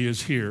infirmity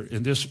is here.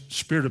 In this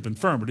spirit of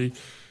infirmity,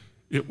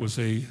 it was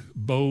a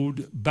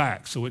bowed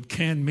back. So it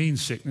can mean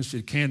sickness.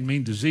 It can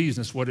mean disease.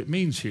 That's what it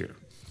means here.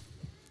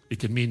 It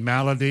can mean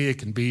malady. It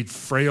can be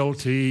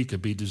frailty. It can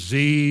be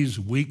disease,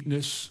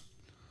 weakness.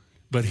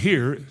 But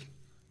here,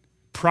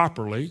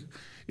 properly,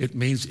 it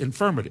means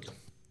infirmity.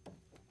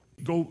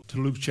 Go to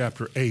Luke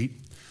chapter 8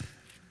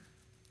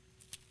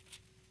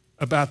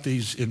 about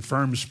these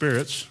infirm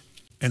spirits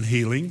and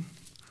healing.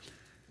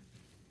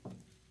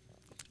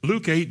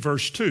 Luke 8,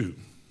 verse 2.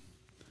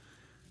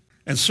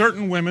 And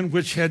certain women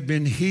which had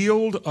been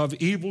healed of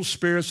evil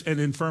spirits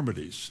and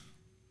infirmities.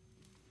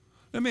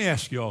 Let me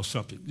ask you all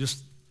something,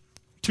 just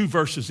 2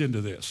 verses into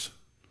this.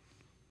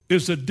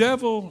 Is the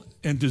devil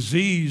and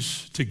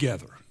disease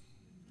together?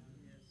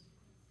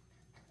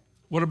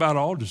 What about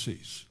all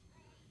disease?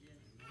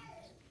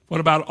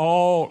 What about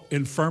all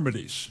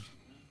infirmities?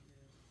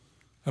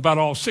 How about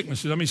all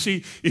sicknesses. I mean,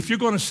 see, if you're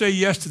going to say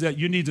yes to that,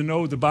 you need to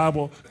know the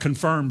Bible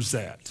confirms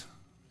that.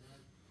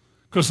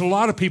 Because a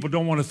lot of people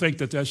don't want to think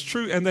that that's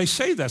true, and they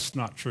say that's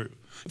not true.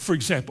 For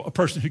example, a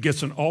person who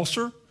gets an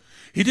ulcer,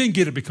 he didn't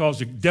get it because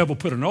the devil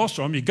put an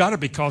ulcer on him. He got it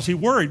because he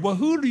worried. Well,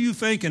 who do you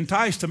think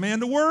enticed a man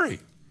to worry?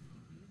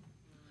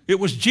 It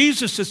was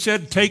Jesus that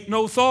said, take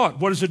no thought.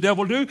 What does the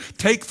devil do?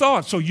 Take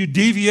thought. So you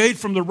deviate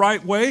from the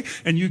right way,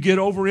 and you get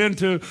over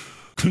into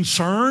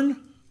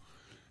concern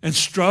and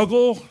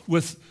struggle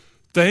with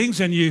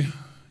things, and you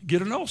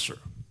get an ulcer.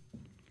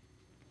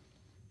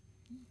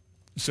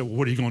 You say, well,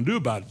 what are you going to do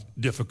about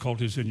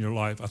difficulties in your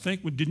life? I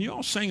think, didn't you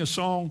all sing a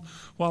song a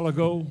while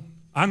ago?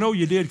 I know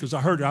you did because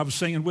I heard it. I was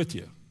singing with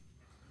you.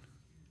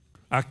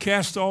 I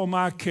cast all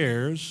my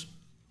cares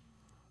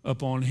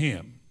upon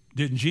him.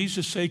 Didn't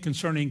Jesus say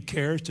concerning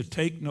cares to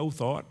take no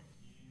thought?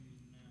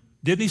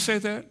 Didn't he say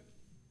that?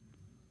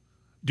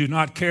 Do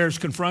not cares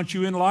confront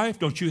you in life?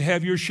 Don't you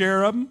have your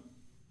share of them?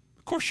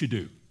 Of course you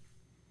do.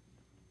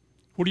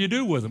 What do you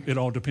do with them? It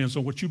all depends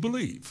on what you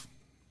believe.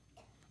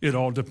 It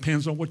all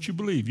depends on what you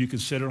believe. You can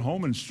sit at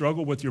home and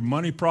struggle with your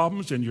money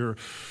problems and your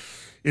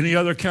any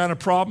other kind of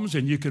problems,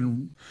 and you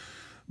can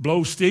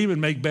blow steam and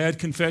make bad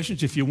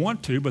confessions if you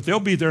want to, but they'll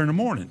be there in the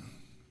morning.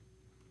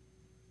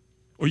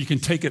 Or you can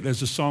take it, as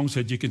the song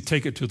said, you can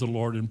take it to the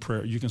Lord in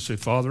prayer. You can say,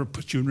 Father, I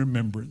put you in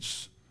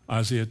remembrance.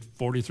 Isaiah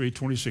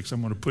 43:26,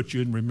 I'm going to put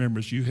you in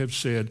remembrance. You have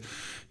said,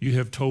 you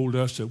have told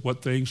us that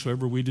what things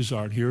soever we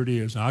desire, here it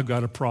is. I've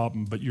got a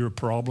problem, but you're a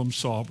problem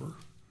solver.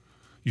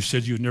 You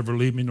said you'd never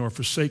leave me nor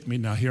forsake me.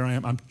 Now here I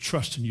am. I'm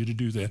trusting you to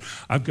do that.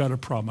 I've got a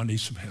problem. I need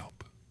some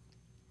help.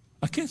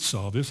 I can't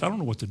solve this. I don't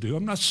know what to do.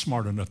 I'm not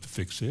smart enough to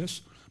fix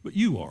this, but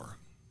you are.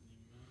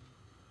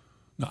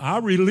 Now I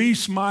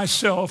release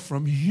myself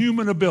from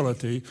human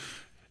ability,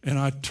 and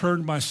I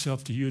turn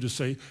myself to you to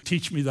say,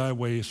 teach me thy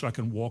way so I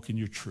can walk in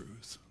your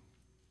truth.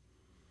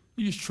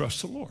 You just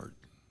trust the Lord.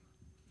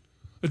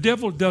 The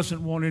devil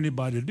doesn't want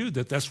anybody to do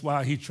that. That's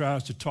why he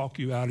tries to talk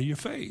you out of your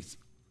faith.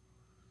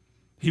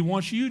 He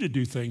wants you to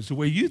do things the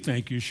way you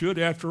think you should.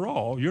 After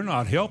all, you're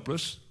not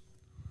helpless.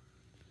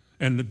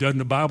 And doesn't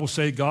the Bible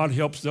say God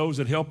helps those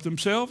that help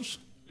themselves?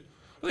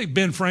 I think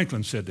Ben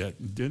Franklin said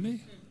that, didn't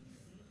he?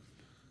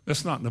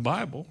 That's not in the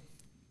Bible.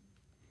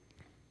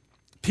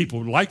 People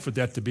would like for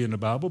that to be in the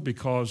Bible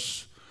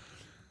because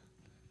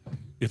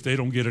if they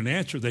don't get an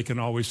answer, they can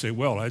always say,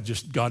 well,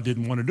 God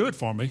didn't want to do it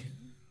for me.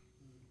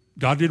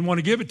 God didn't want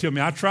to give it to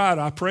me. I tried,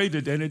 I prayed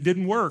it, and it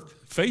didn't work.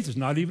 Faith is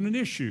not even an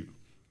issue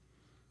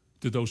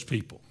to those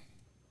people.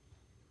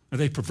 And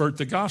they pervert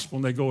the gospel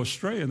and they go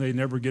astray and they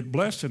never get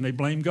blessed and they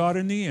blame God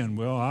in the end.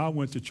 Well, I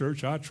went to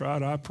church, I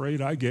tried, I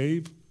prayed, I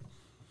gave.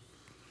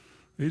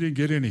 They didn't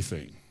get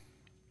anything.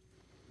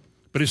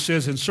 But it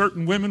says, in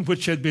certain women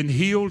which had been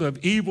healed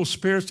of evil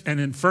spirits and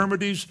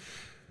infirmities,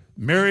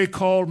 Mary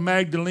called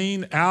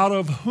Magdalene, out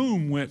of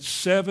whom went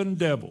 7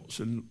 devils,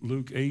 in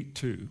Luke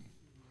 8:2.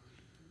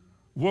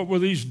 What were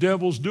these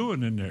devils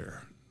doing in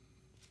there?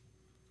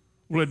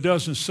 Well, it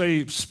doesn't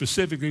say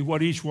specifically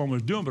what each one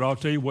was doing, but I'll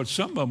tell you what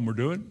some of them were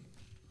doing.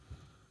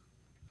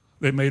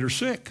 They made her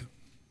sick.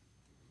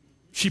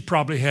 She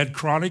probably had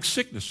chronic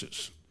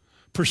sicknesses,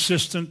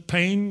 persistent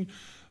pain,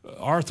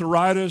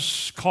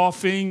 arthritis,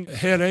 coughing,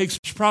 headaches.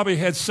 She probably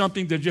had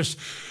something that just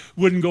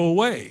wouldn't go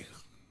away.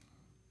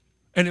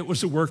 And it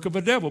was the work of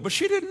a devil, but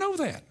she didn't know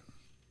that.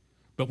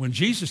 But when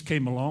Jesus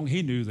came along,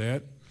 he knew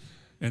that,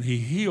 and he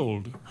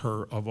healed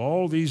her of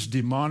all these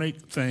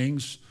demonic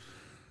things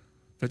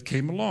that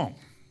came along.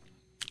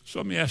 So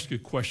let me ask you a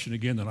question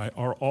again tonight.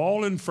 Are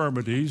all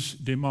infirmities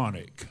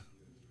demonic?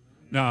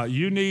 Now,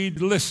 you need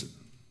to listen.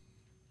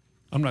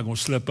 I'm not going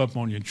to slip up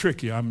on you and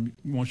trick you. I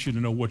want you to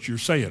know what you're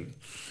saying.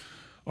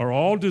 Are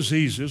all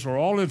diseases or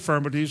all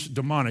infirmities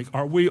demonic?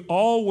 Are we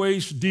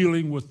always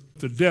dealing with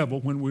the devil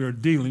when we are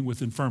dealing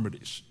with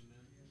infirmities?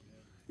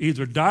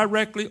 Either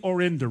directly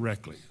or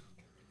indirectly.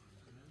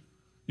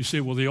 You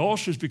say, well, the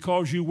ulcer is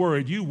because you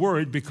worried. You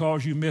worried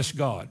because you missed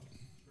God.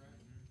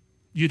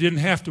 You didn't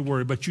have to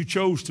worry, but you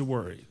chose to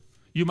worry.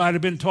 You might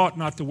have been taught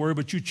not to worry,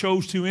 but you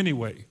chose to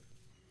anyway.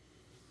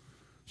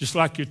 Just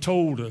like you're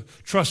told to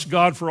trust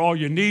God for all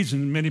your needs,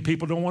 and many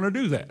people don't want to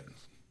do that.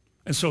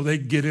 And so they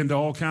get into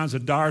all kinds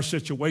of dire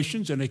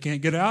situations, and they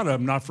can't get out of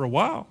them, not for a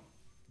while.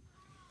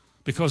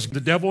 Because the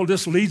devil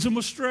just leads them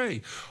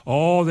astray.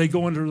 Oh, they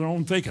go into their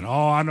own thinking.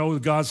 Oh, I know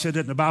that God said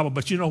it in the Bible,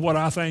 but you know what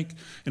I think?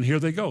 And here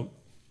they go.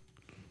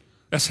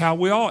 That's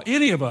how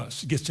any of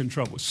us gets in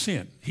trouble.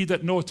 Sin. He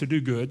that knoweth to do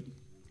good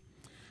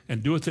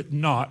and doeth it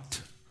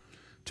not,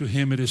 to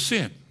him it is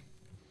sin.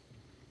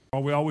 Are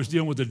we always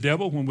dealing with the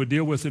devil when we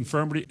deal with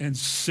infirmity and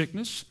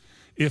sickness?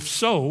 If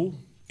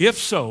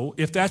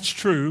that's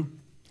true,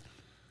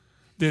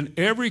 then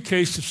every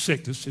case of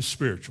sickness is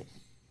spiritual.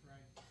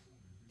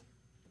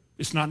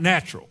 It's not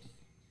natural.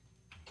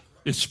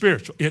 It's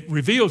spiritual. It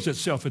reveals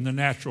itself in the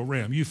natural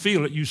realm. You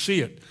feel it, you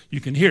see it, you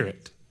can hear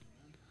it.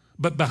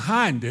 But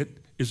behind it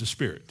is a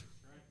spirit.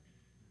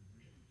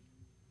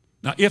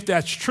 Now, if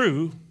that's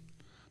true,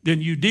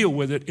 then you deal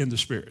with it in the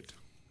spirit.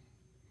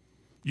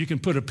 You can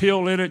put a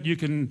pill in it. You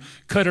can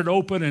cut it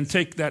open and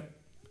take that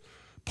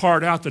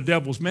part out the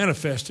devil's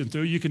manifesting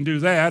through. You can do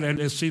that, and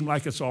it seems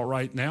like it's all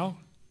right now.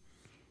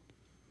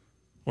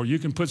 Or you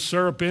can put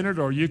syrup in it,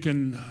 or you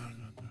can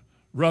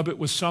rub it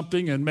with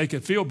something and make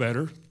it feel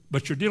better,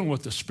 but you're dealing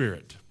with the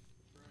Spirit.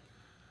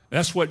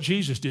 That's what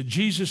Jesus did.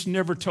 Jesus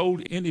never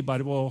told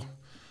anybody, well,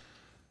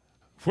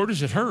 where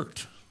does it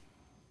hurt?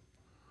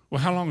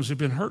 Well, how long has it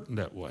been hurting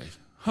that way?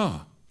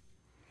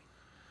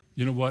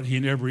 You know what? He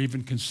never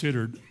even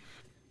considered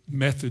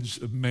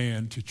methods of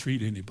man to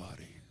treat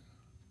anybody.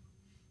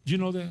 Do you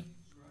know that?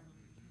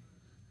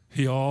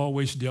 He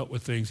always dealt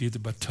with things either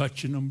by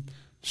touching them,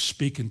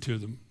 speaking to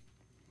them,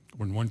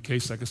 or in one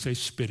case, like I say,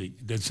 spitting.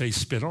 It doesn't say he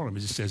spit on them,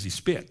 it just says he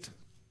spit.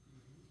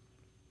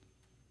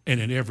 And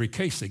in every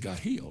case, they got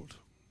healed.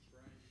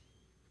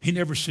 He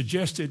never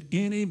suggested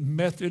any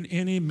method,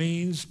 any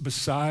means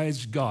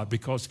besides God,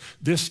 because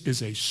this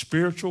is a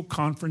spiritual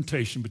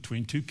confrontation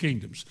between two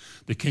kingdoms,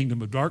 the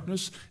kingdom of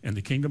darkness and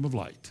the kingdom of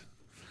light.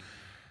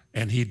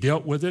 And he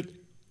dealt with it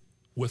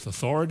with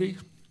authority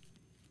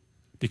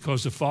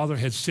because the Father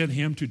had sent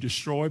him to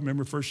destroy.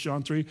 Remember 1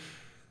 John 3?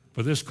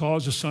 For this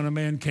cause the Son of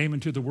Man came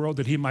into the world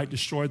that he might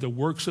destroy the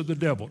works of the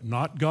devil,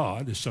 not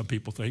God, as some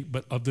people think,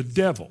 but of the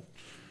devil.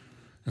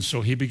 And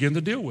so he began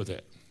to deal with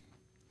it.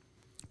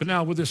 But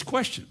now with this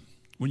question,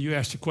 when you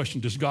ask the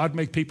question, does God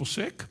make people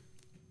sick?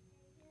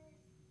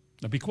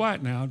 Now be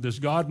quiet now. Does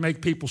God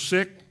make people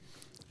sick?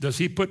 Does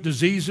he put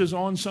diseases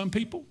on some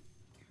people?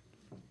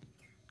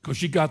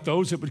 Because you got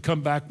those that would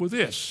come back with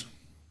this.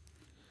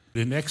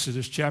 In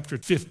Exodus chapter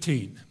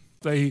 15,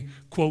 they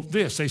quote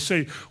this. They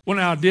say, well,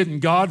 now, didn't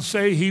God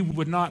say he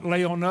would not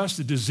lay on us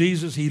the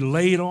diseases he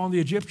laid on the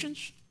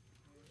Egyptians?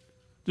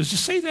 Does it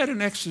say that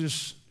in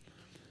Exodus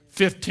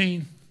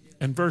 15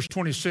 and verse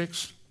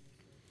 26?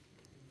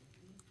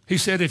 He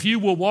said, if you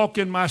will walk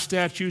in my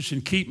statutes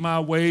and keep my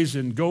ways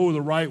and go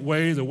the right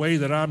way, the way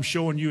that I'm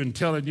showing you and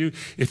telling you,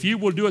 if you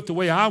will do it the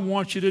way I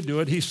want you to do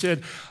it, he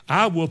said,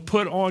 I will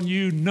put on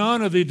you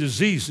none of the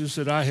diseases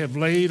that I have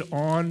laid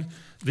on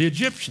the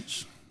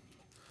Egyptians.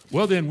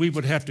 Well, then we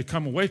would have to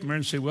come away from there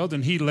and say, well,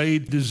 then he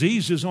laid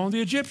diseases on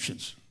the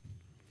Egyptians.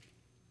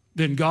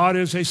 Then God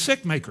is a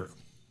sick maker.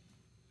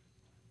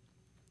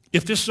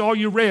 If this is all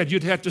you read,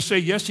 you'd have to say,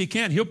 yes, he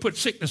can. He'll put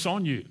sickness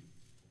on you.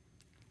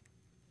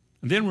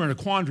 And then we're in a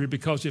quandary,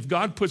 because if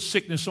God puts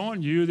sickness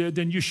on you,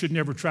 then you should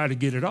never try to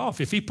get it off.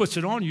 If he puts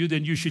it on you,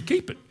 then you should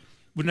keep it.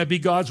 Wouldn't that be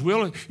God's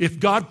will? If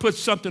God puts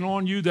something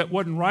on you that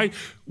wasn't right,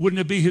 wouldn't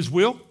it be his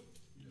will?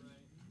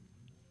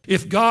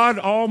 If God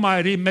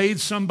Almighty made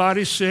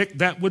somebody sick,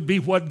 that would be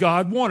what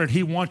God wanted.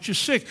 He wants you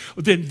sick.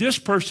 Then this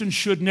person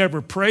should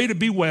never pray to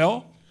be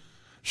well,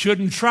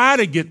 shouldn't try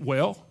to get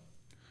well,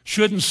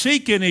 shouldn't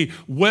seek any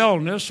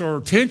wellness or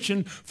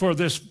attention for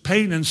this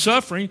pain and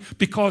suffering,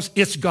 because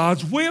it's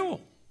God's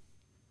will.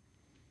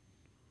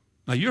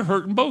 Now, you're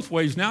hurting both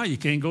ways now. You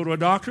can't go to a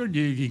doctor.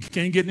 You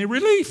can't get any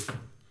relief.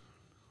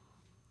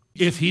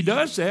 If he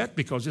does that,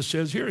 because it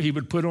says here, he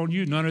would put on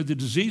you none of the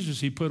diseases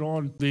he put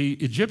on the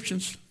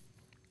Egyptians.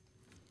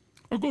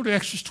 Or go to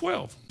Exodus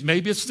 12.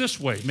 Maybe it's this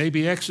way.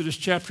 Maybe Exodus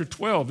chapter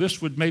 12.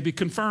 This would maybe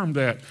confirm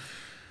that.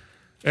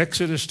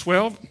 Exodus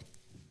 12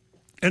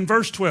 and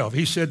verse 12.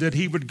 He said that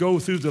he would go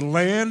through the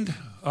land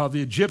of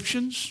the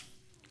Egyptians.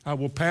 I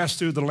will pass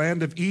through the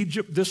land of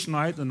Egypt this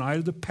night, the night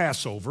of the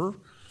Passover,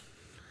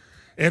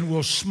 and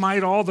will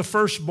smite all the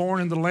firstborn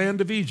in the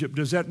land of Egypt.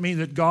 Does that mean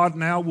that God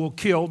now will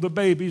kill the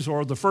babies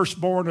or the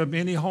firstborn of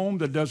any home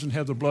that doesn't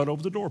have the blood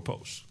over the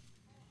doorposts?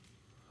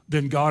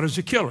 Then God is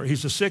a killer.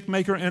 He's a sick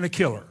maker and a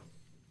killer.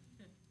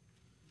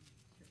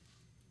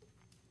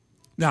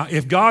 Now,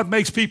 if God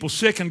makes people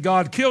sick and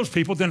God kills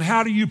people, then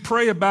how do you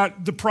pray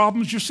about the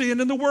problems you're seeing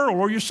in the world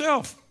or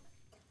yourself?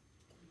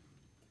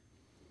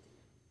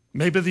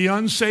 Maybe the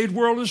unsaved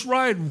world is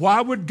right.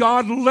 Why would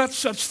God let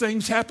such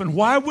things happen?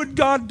 Why would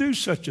God do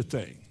such a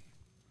thing?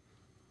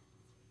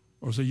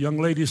 Or as a young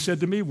lady said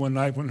to me one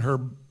night when her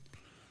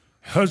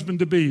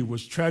husband-to-be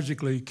was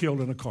tragically killed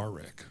in a car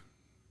wreck.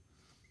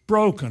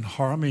 Broken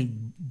heart,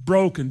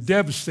 broken,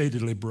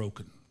 devastatedly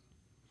broken.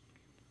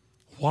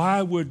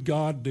 Why would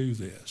God do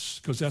this?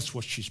 Because that's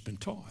what she's been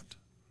taught.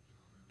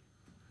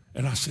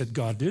 And I said,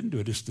 God didn't do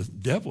it. It's the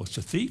devil. It's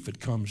a thief that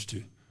comes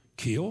to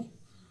kill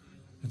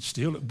and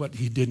steal it. But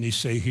didn't he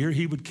say here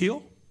he would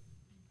kill?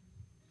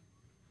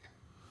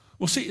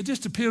 Well, see, it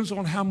just depends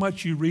on how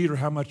much you read or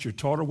how much you're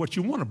taught or what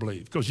you want to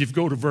believe. Because if you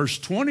go to verse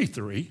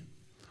 23,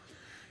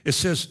 it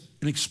says,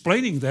 in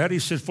explaining that, he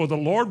said, for the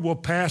Lord will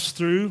pass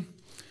through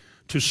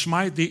to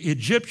smite the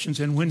Egyptians,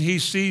 and when he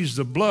sees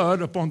the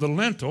blood upon the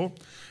lintel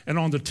and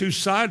on the two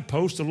side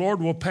posts, the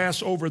Lord will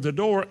pass over the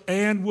door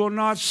and will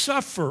not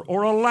suffer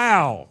or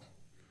allow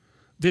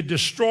the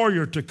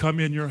destroyer to come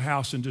in your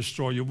house and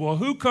destroy you. Well,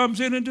 who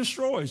comes in and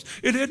destroys?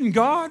 It isn't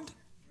God.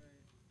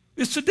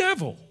 It's the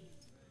devil.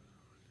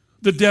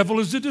 The devil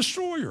is the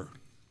destroyer.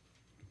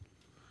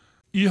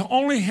 You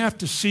only have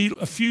to see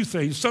a few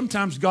things.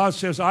 Sometimes God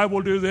says, I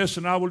will do this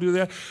and I will do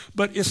that.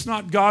 But it's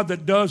not God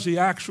that does the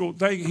actual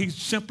thing. He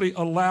simply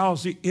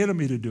allows the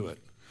enemy to do it.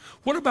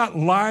 What about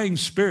lying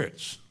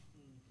spirits?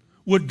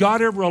 Would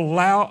God ever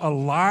allow a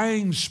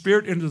lying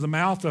spirit into the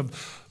mouth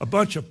of a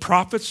bunch of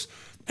prophets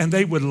and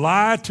they would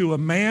lie to a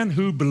man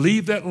who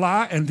believed that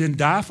lie and then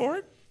die for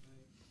it?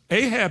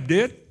 Ahab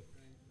did.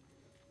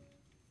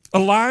 A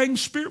lying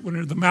spirit went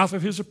into the mouth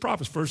of his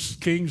prophets. 1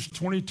 Kings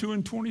 22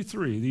 and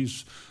 23.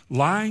 These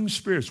lying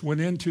spirits went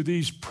into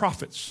these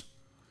prophets.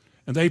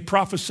 And they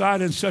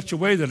prophesied in such a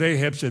way that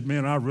Ahab said,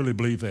 man, I really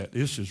believe that.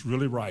 This is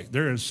really right.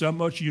 There is so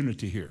much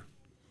unity here.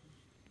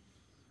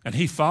 And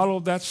he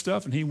followed that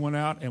stuff and he went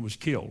out and was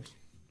killed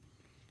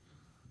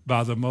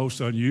by the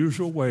most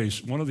unusual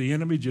ways. One of the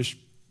enemy just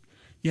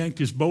yanked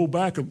his bow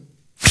back and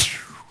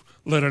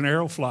let an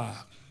arrow fly.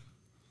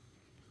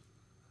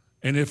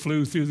 And it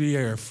flew through the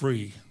air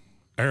free.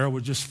 Arrow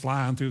was just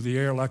flying through the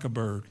air like a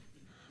bird.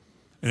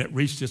 And it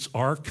reached its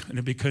arc and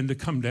it began to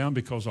come down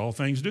because all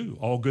things do.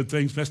 All good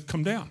things must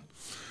come down.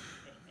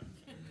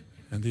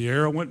 And the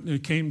arrow went and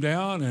it came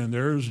down and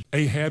there's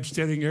Ahab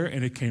standing there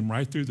and it came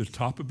right through the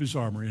top of his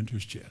armor into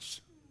his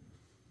chest.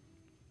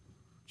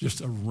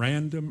 Just a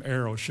random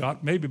arrow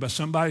shot, maybe by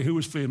somebody who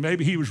was fleeing.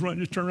 Maybe he was running,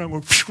 just turned around,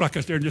 went like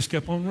out there and just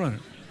kept on running.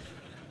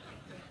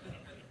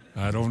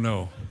 I don't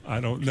know.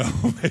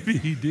 Maybe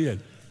he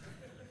did.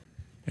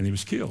 And he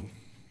was killed.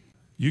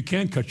 You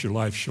can cut your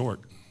life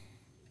short.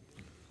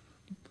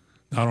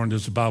 Not only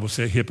does the Bible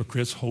say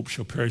hypocrites, hope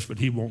shall perish, but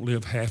he won't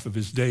live half of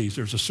his days.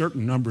 There's a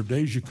certain number of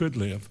days you could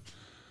live.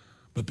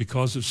 But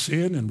because of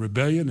sin and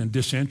rebellion and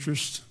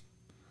disinterest,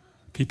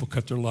 people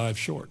cut their lives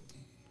short.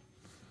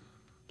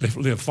 They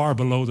live far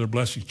below their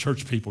blessing.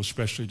 Church people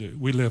especially do.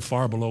 We live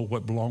far below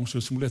what belongs to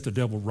us, and we let the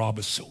devil rob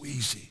us so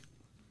easy.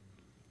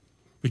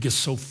 We get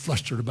so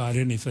flustered about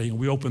anything, and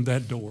we open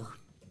that door.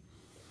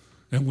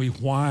 And we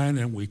whine,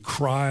 and we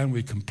cry, and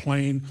we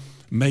complain,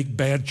 make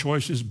bad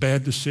choices,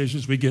 bad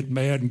decisions. We get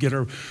mad and get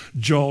our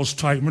jaws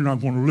tight. We're not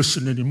going to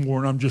listen anymore,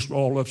 and I'm just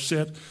all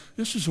upset.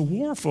 This is a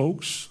war,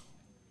 folks.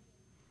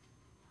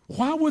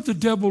 Why would the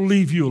devil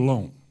leave you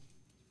alone?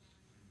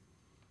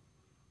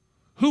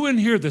 Who in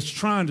here that's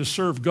trying to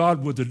serve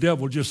God would the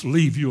devil just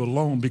leave you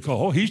alone because,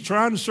 oh, he's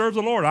trying to serve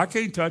the Lord. I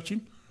can't touch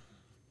him.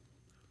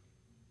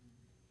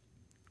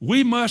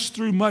 We must,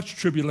 through much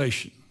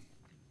tribulation,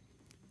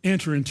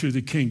 enter into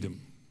the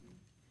kingdom.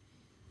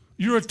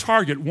 You're a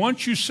target.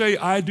 Once you say,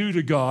 I do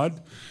to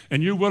God,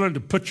 and you're willing to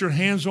put your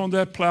hands on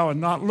that plow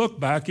and not look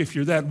back if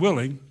you're that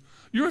willing,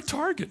 you're a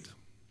target.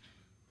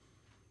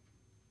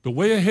 The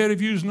way ahead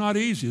of you is not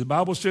easy. The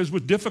Bible says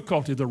with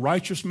difficulty, the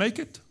righteous make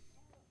it.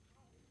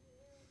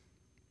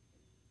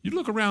 You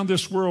look around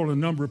this world, a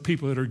number of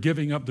people that are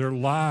giving up their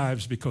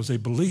lives because they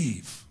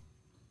believe.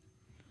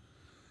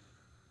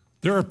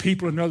 There are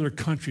people in other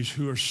countries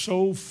who are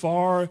so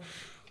far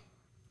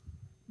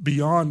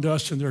beyond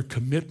us in their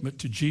commitment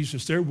to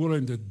Jesus, they're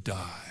willing to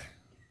die.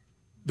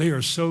 They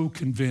are so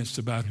convinced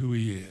about who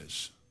he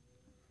is.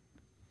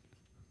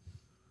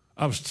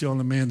 I was telling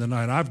a man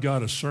tonight, I've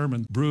got a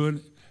sermon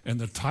brewing, and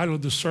the title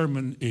of the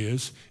sermon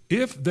is,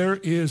 If There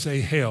Is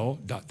a Hell, ...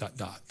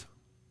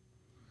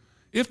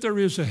 If there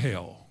is a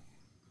hell.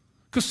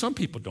 Because some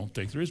people don't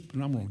think there is, but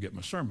I'm going to get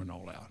my sermon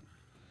all out.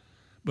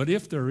 But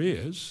if there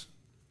is,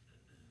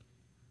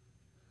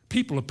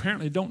 people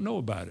apparently don't know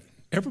about it.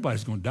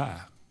 Everybody's going to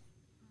die.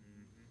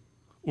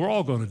 We're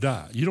all going to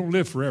die. You don't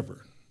live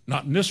forever.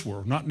 Not in this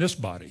world, not in this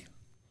body.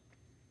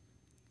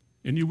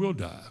 And you will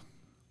die.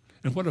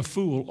 And what a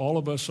fool all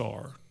of us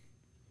are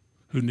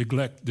who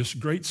neglect this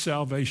great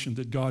salvation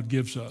that God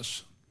gives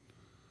us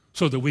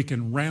so that we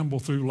can ramble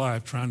through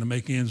life trying to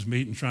make ends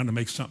meet and trying to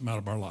make something out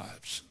of our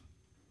lives.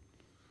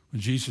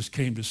 When Jesus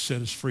came to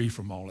set us free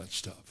from all that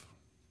stuff.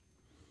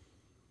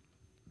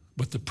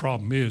 But the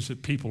problem is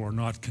that people are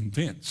not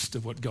convinced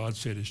of what God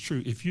said is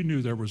true. If you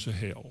knew there was a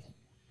hell,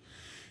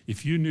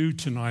 if you knew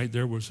tonight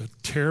there was a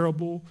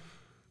terrible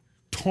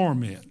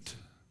torment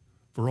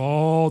for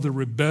all the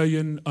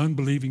rebellion,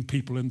 unbelieving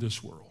people in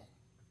this world,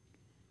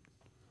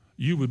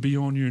 you would be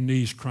on your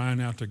knees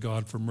crying out to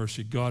God for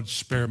mercy. God,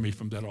 spare me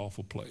from that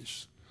awful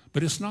place.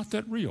 But it's not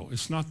that real.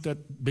 It's not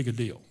that big a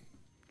deal.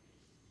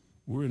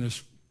 We're in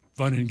this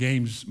fun and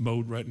games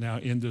mode right now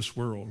in this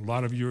world. A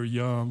lot of you are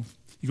young.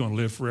 You're going to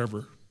live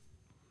forever.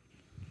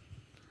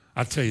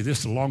 I tell you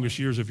this, the longest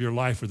years of your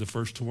life are the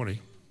first 20.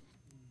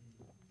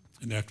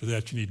 And after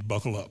that, you need to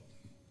buckle up.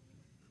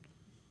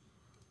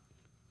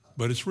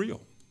 But it's real.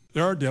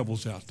 There are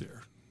devils out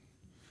there.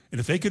 And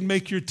if they can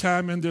make your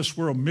time in this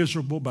world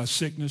miserable by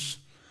sickness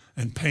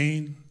and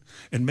pain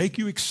and make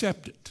you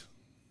accept it,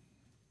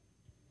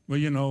 well,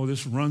 you know,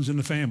 this runs in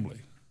the family.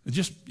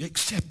 Just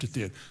accept it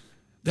then.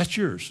 That's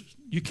yours.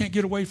 You can't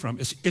get away from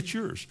it. It's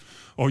yours.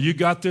 Or you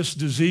got this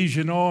disease,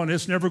 you know, and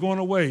it's never going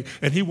away.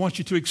 And he wants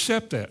you to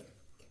accept that.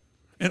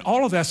 And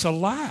all of that's a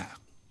lie.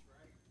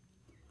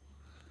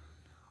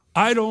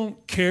 I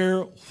don't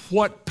care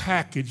what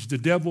package the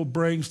devil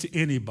brings to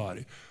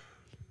anybody.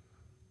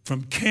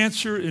 From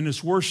cancer in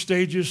its worst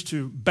stages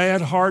to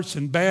bad hearts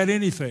and bad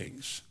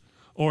anythings.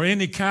 or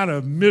any kind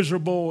of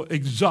miserable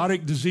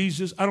exotic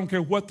diseases. I don't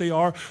care what they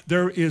are.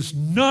 There is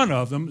none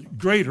of them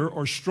greater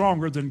or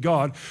stronger than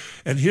God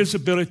and his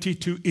ability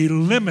to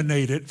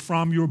eliminate it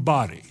from your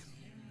body.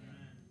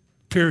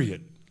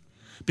 Period.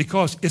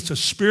 Because it's a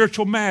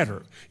spiritual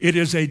matter. It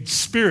is a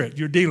spirit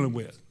you're dealing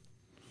with.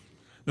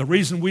 The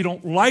reason we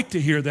don't like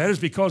to hear that is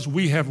because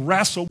we have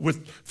wrestled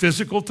with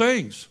physical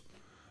things.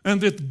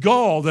 And the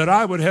gall that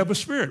I would have a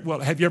spirit. Well,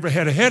 have you ever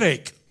had a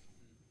headache?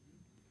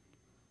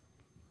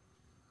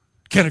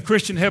 Can a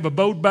Christian have a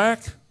bowed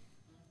back?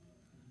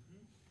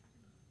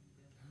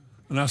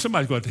 Now,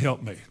 somebody's going to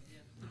help me.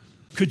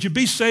 Could you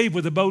be saved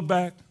with a bowed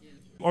back?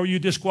 Or are you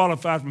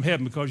disqualified from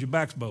heaven because your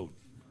back's bowed?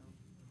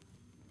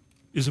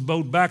 Is a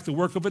bowed back the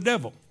work of a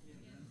devil?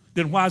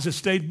 Then why has it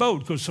stayed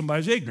bowed? Because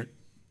somebody's ignorant.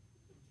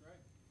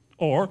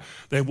 Or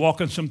they're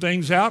walking some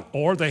things out,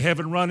 or they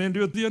haven't run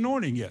into the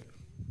anointing yet.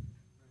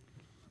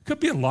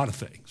 Could be a lot of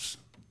things.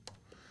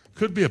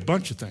 Could be a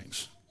bunch of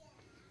things.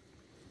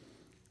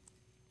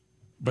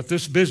 But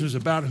this business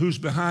about who's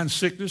behind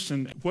sickness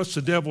and what's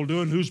the devil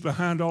doing, who's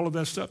behind all of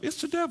that stuff,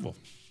 it's the devil.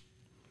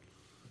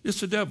 It's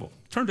the devil.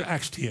 Turn to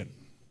Acts 10.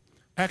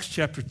 Acts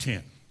chapter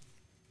 10.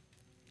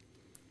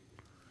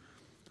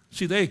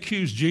 See, they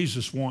accused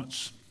Jesus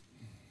once.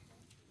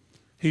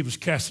 He was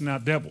casting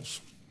out devils,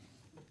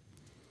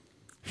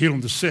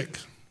 healing the sick.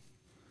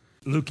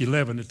 Luke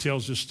 11, it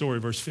tells this story,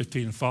 verse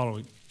 15 and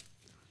following.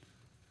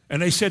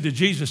 And they said to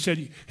Jesus,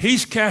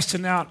 he's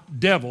casting out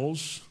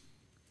devils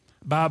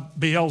by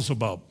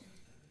Beelzebub.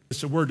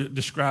 It's a word that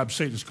describes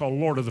Satan. It's called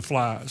Lord of the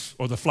Flies,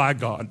 or the fly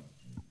god.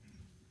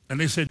 And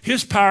they said,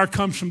 his power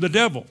comes from the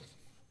devil.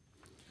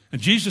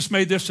 And Jesus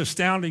made this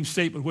astounding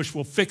statement, which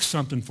will fix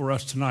something for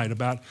us tonight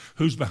about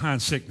who's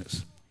behind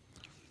sickness.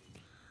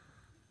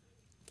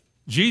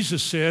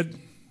 Jesus said,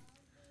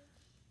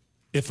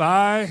 if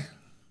I,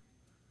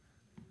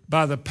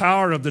 by the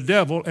power of the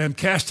devil, am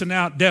casting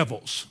out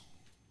devils,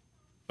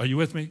 are you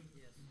with me?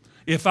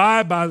 If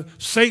I, by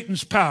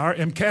Satan's power,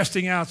 am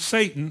casting out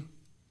Satan,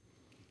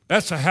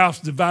 that's a house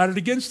divided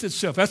against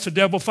itself. That's the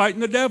devil fighting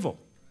the devil.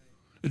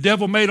 The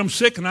devil made him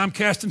sick, and I'm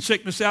casting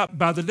sickness out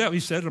by the devil. He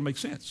said, it'll make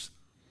sense.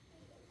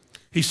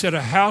 He said,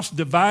 a house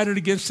divided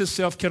against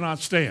itself cannot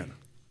stand.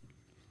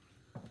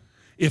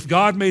 If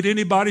God made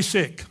anybody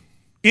sick,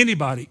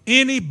 anybody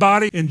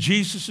in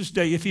Jesus'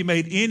 day, if he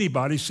made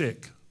anybody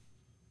sick,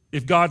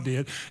 if God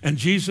did, and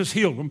Jesus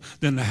healed them,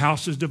 then the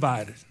house is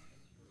divided.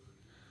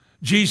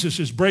 Jesus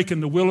is breaking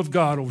the will of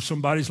God over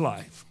somebody's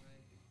life.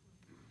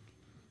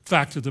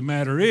 Fact of the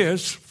matter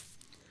is,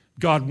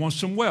 God wants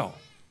them well.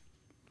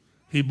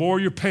 He bore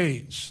your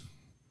pains.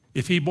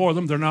 If he bore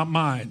them, they're not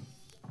mine.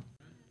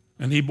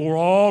 And he bore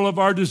all of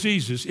our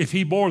diseases. If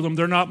he bore them,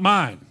 they're not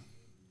mine.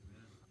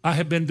 I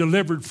have been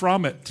delivered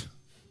from it.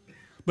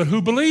 But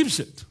who believes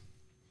it?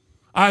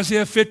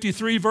 Isaiah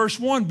 53 verse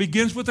 1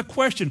 begins with a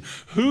question.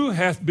 Who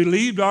hath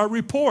believed our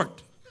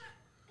report?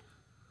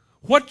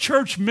 What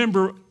church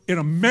member in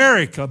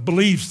America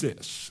believes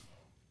this?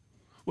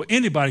 Well,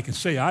 anybody can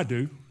say, I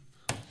do.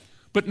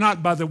 But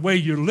not by the way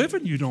you're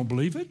living, you don't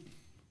believe it.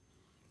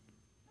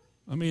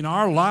 I mean,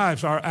 our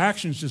lives, our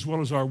actions, as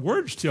well as our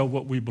words tell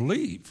what we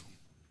believe.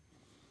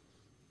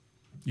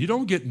 You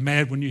don't get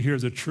mad when you hear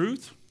the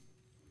truth.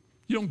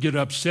 You don't get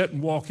upset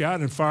and walk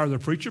out and fire the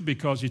preacher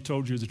because he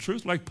told you the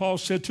truth. Like Paul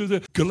said to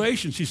the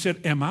Galatians, he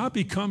said, am I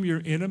become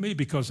your enemy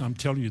because I'm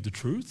telling you the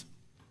truth?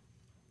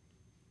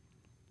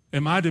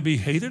 Am I to be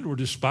hated or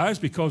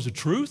despised because of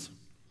truth?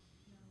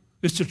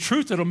 It's the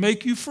truth that'll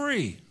make you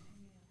free.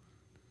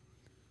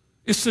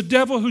 It's the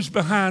devil who's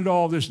behind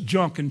all this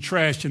junk and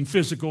trash and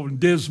physical and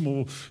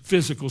dismal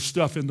physical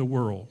stuff in the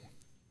world.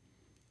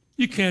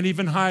 You can't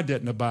even hide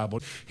that in the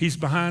Bible. He's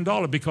behind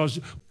all of it because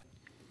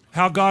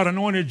how God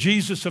anointed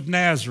Jesus of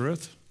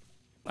Nazareth,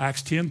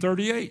 Acts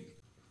 10:38,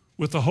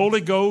 with the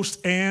Holy Ghost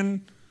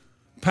and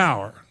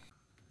power,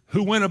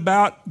 who went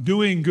about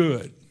doing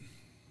good.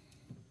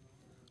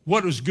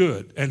 What was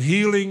good? And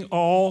healing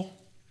all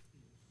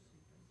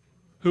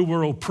who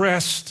were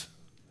oppressed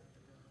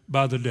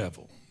by the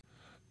devil.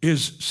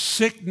 Is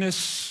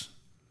sickness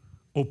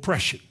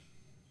oppression?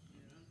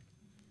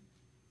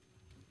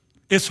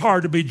 It's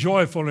hard to be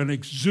joyful and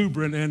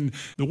exuberant and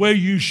the way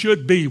you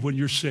should be when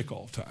you're sick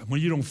all the time,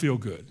 when you don't feel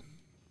good,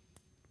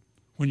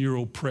 when you're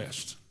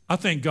oppressed. I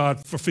thank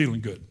God for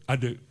feeling good. I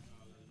do.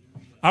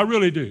 I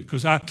really do,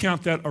 because I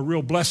count that a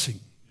real blessing.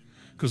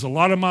 Because a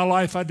lot of my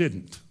life I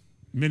didn't.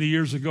 Many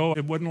years ago,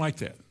 it wasn't like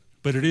that,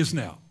 but it is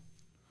now.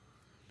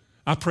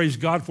 I praise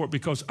God for it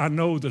because I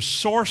know the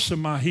source of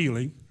my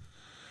healing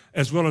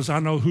as well as I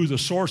know who the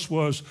source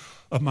was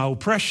of my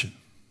oppression.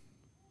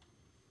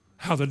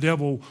 How the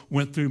devil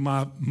went through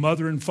my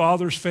mother and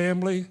father's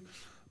family,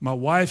 my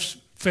wife's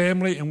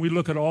family, and we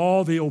look at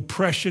all the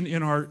oppression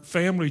in our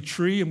family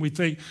tree and we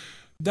think,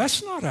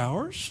 that's not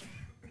ours.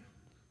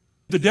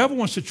 The devil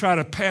wants to try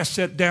to pass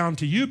that down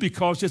to you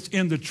because it's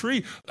in the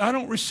tree. I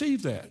don't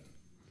receive that.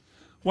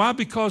 Why?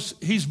 Because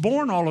he's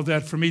borne all of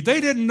that for me. They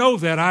didn't know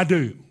that. I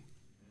do.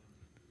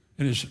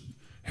 And as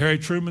Harry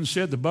Truman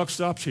said, the buck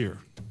stops here.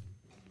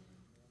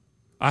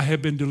 I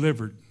have been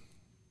delivered.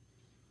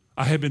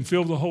 I have been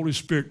filled with the Holy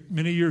Spirit.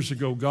 Many years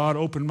ago, God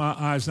opened my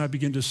eyes and I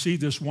began to see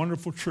this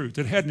wonderful truth.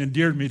 It hadn't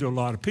endeared me to a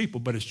lot of people,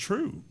 but it's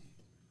true.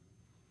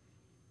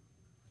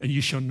 And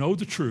you shall know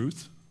the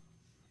truth,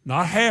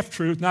 not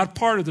half-truth, not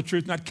part of the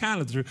truth, not kind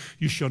of the truth.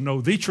 You shall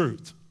know the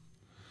truth.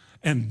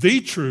 And the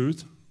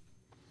truth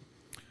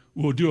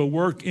will do a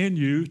work in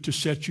you to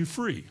set you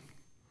free.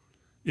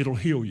 It'll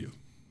heal you.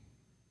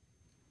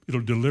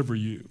 It'll deliver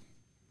you.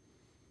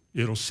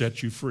 It'll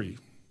set you free.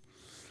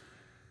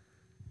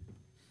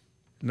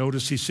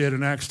 Notice he said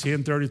in Acts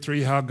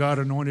 10:33 how God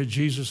anointed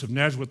Jesus of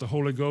Nazareth with the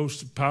Holy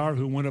Ghost of power,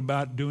 who went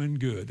about doing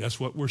good. That's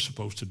what we're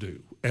supposed to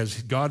do.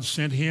 As God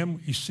sent him,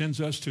 he sends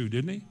us too,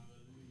 didn't he?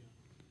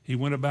 He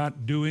went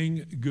about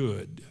doing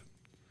good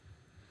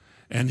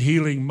and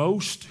healing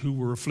most who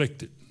were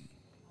afflicted.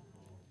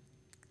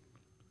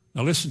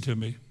 Now listen to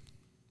me.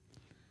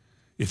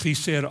 If he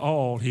said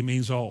all, he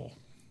means all.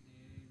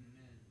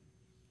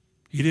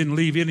 He didn't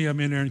leave any of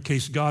them in there in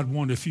case God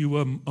wanted a few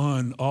of them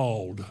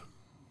unawed.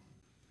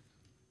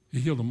 He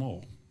healed them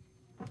all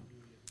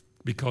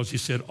because he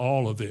said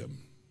all of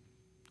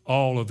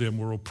them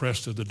were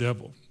oppressed of the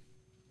devil.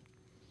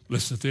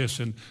 Listen to this,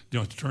 and you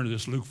have to turn to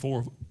this, Luke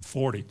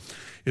 4:40.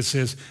 It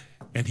says,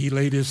 and he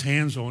laid his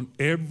hands on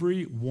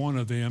every one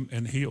of them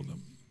and healed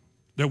them.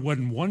 There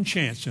wasn't one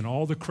chance in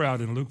all the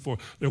crowd in Luke 4,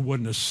 there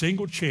wasn't a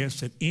single chance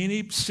that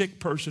any sick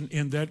person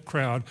in that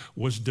crowd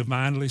was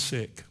divinely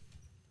sick.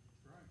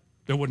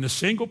 There wasn't a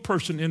single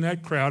person in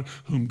that crowd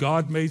whom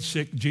God made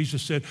sick.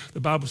 Jesus said,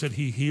 the Bible said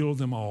he healed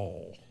them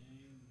all.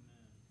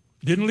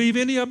 Didn't leave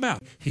any of them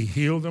out. He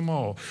healed them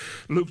all.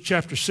 Luke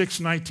chapter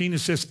 6:19, it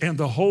says, and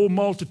the whole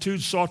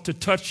multitude sought to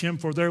touch him,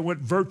 for there went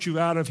virtue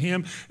out of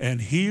him,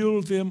 and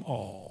healed them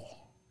all.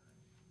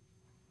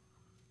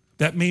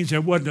 That means there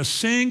wasn't a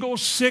single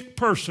sick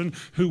person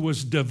who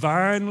was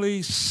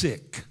divinely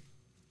sick.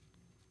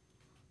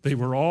 They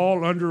were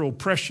all under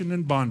oppression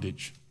and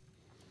bondage.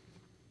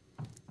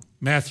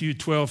 Matthew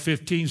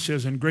 12:15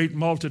 says, and great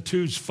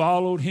multitudes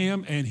followed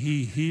him, and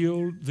he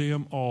healed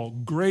them all.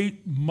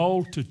 Great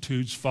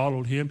multitudes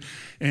followed him,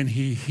 and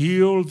he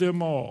healed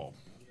them all.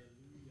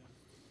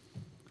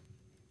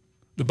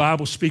 The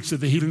Bible speaks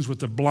of the healings with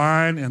the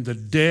blind and the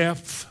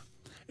deaf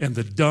and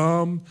the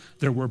dumb.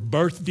 There were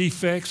birth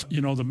defects.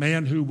 You know, the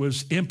man who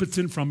was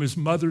impotent from his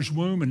mother's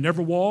womb and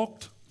never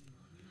walked.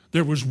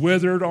 There was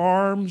withered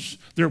arms.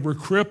 There were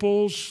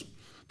cripples.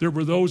 There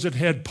were those that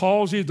had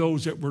palsy,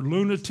 those that were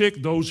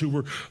lunatic, those who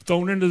were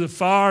thrown into the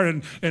fire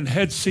and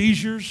had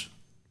seizures.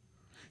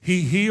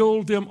 He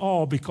healed them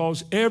all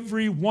because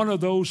every one of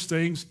those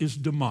things is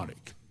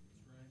demonic.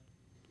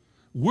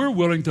 We're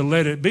willing to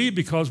let it be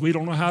because we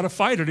don't know how to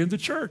fight it in the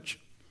church.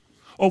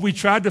 Or we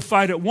tried to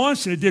fight it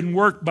once and it didn't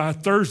work by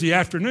Thursday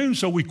afternoon,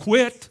 so we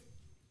quit.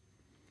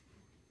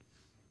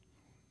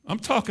 I'm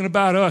talking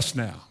about us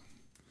now.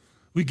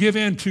 We give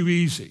in too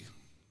easy.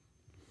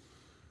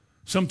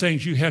 Some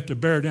things you have to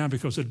bear down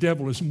because the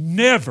devil is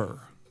never,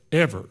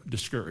 ever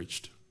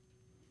discouraged.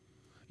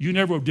 You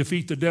never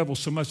defeat the devil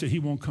so much that he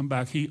won't come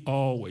back. He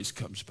always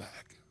comes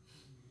back.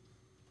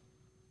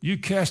 You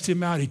cast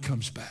him out, he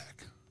comes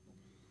back.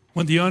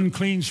 When the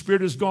unclean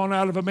spirit is gone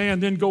out of a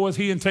man, then goeth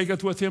he and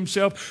taketh with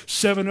himself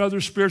 7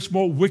 other spirits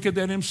more wicked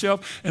than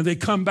himself, and they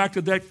come back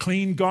to that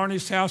clean,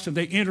 garnished house, and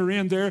they enter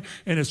in there,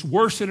 and it's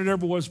worse than it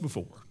ever was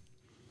before.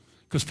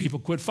 Because people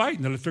quit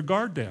fighting. They let their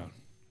guard down.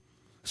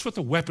 That's what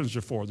the weapons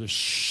are for, the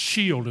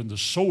shield and the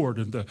sword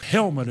and the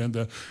helmet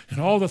and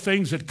all the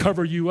things that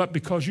cover you up,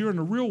 because you're in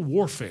a real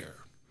warfare.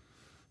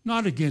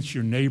 Not against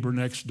your neighbor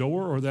next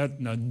door or that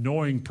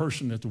annoying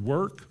person at the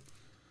work,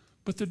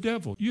 but the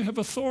devil. You have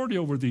authority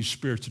over these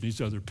spirits and these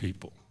other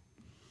people.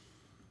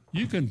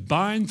 You can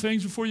bind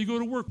things before you go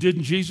to work.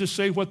 Didn't Jesus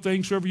say what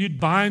things soever you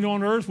bind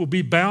on earth will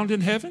be bound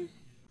in heaven?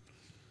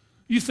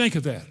 You think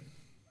of that.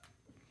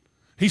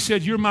 He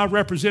said, you're my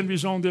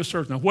representatives on this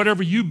earth. Now,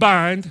 whatever you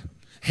bind,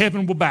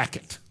 heaven will back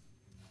it.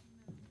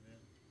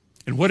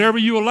 And whatever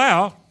you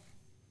allow,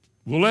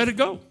 we'll let it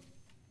go.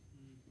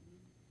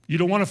 You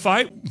don't want to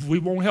fight, we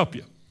won't help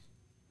you.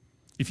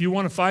 If you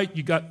want to fight,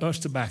 you got us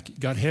to back you. You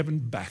got heaven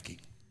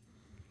backing.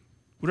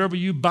 Whatever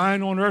you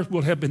bind on earth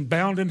will have been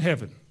bound in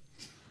heaven.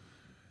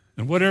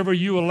 And whatever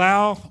you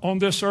allow on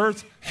this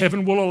earth,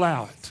 heaven will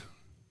allow it.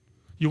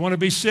 You want to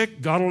be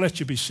sick, God will let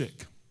you be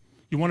sick.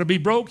 You want to be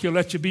broke, he'll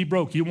let you be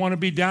broke. You want to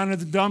be down in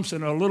the dumps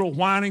and a little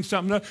whining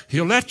something,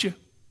 he'll let you.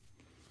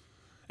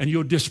 And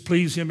you'll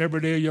displease him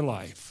every day of your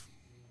life.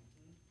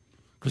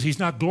 Because he's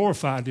not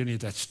glorified in any of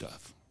that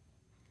stuff.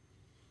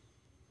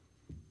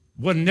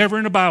 Wasn't never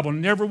in the Bible.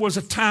 Never was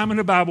a time in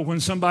the Bible when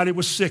somebody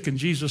was sick and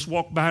Jesus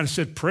walked by and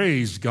said,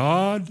 praise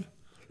God.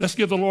 Let's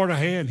give the Lord a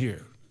hand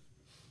here.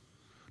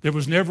 There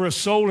was never a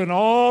soul in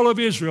all of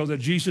Israel that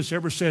Jesus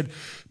ever said,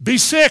 be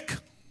sick.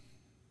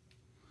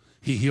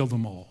 He healed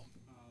them all.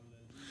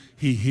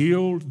 He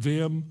healed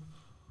them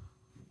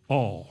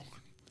all.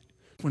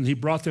 When he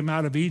brought them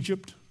out of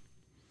Egypt,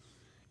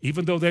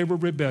 even though they were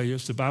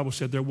rebellious, the Bible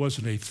said there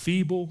wasn't a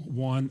feeble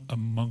one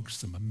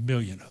amongst them,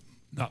 1,000,000 of them.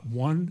 Not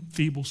one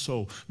feeble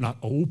soul. Not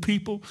old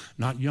people,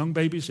 not young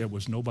babies. There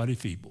was nobody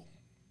feeble.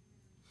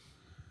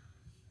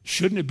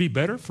 Shouldn't it be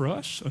better for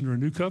us under a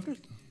new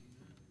covenant?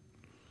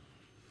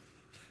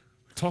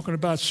 We're talking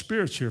about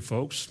spirits here,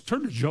 folks.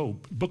 Turn to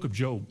Job, book of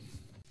Job.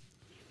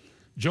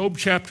 Job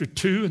chapter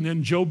 2 and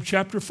then Job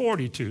chapter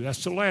 42.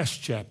 That's the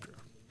last chapter.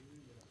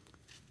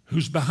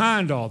 Who's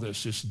behind all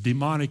this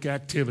demonic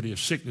activity of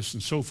sickness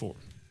and so forth?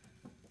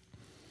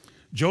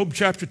 Job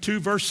chapter 2,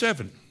 verse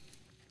 7.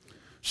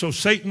 So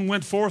Satan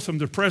went forth from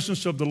the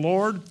presence of the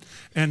Lord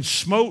and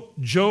smote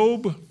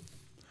Job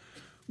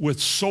with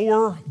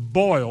sore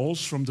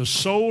boils from the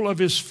sole of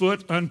his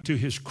foot unto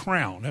his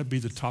crown. That'd be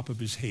the top of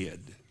his head.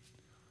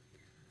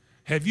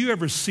 Have you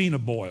ever seen a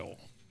boil?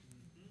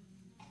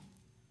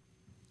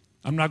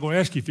 I'm not going to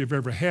ask you if you've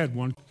ever had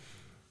one.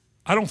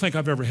 I don't think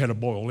I've ever had a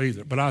boil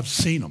either, but I've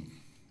seen them.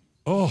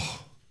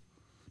 Oh,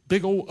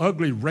 big old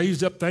ugly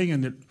raised up thing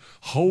and the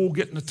hole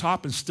getting the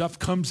top and stuff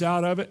comes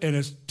out of it and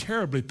it's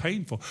terribly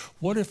painful.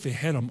 What if they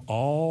had them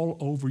all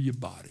over your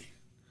body?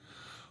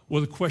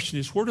 Well, the question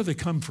is, where do they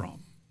come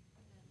from?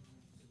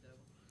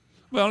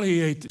 Well,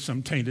 he ate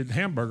some tainted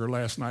hamburger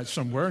last night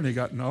somewhere and he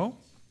got, no.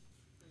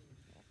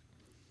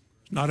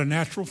 It's not a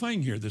natural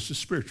thing here. This is a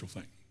spiritual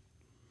thing.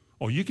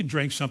 Oh, you can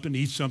drink something,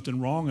 eat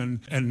something wrong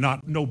and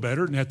not know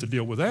better and have to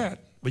deal with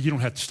that, but you don't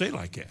have to stay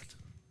like that.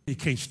 You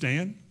can't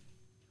stand.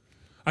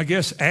 I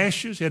guess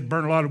ashes, he had to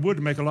burn a lot of wood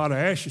to make a lot of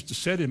ashes to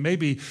set in.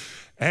 Maybe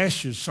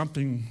ashes,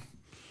 something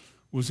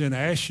was in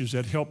ashes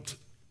that helped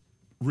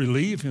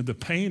relieve him the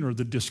pain or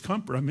the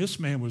discomfort. I mean, this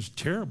man was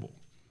terrible.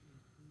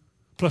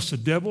 Plus the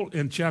devil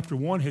in chapter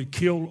 1 had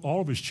killed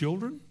all of his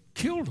children,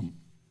 killed them.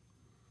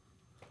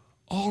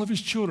 All of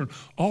his children,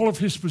 all of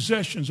his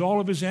possessions,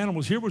 all of his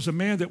animals. Here was a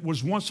man that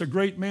was once a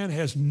great man,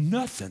 has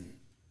nothing.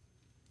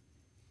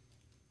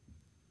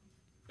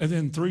 And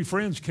then 3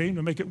 friends came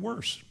to make it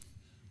worse.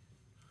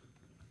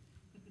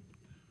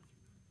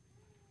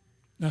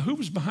 Now, who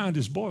was behind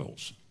his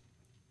boils?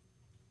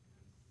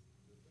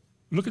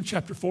 Look at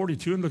chapter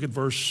 42 and look at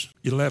verse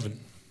 11.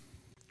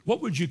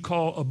 What would you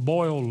call a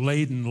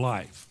boil-laden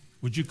life?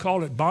 Would you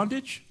call it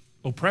bondage,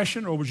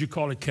 oppression, or would you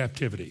call it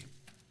captivity?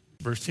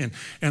 Verse 10,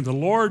 and the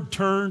Lord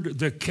turned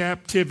the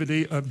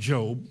captivity of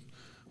Job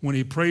when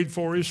he prayed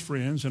for his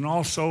friends, and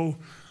also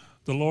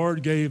the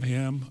Lord gave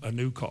him a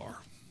new car.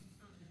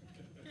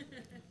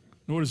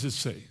 What does it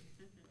say?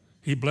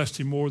 He blessed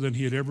him more than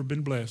he had ever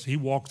been blessed. He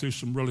walked through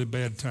some really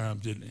bad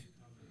times, didn't he?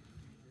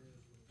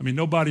 I mean,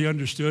 nobody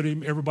understood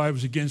him. Everybody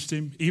was against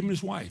him, even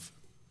his wife.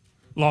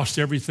 Lost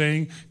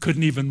everything,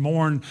 couldn't even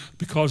mourn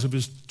because of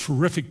his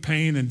terrific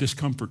pain and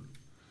discomfort.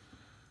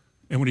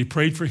 And when he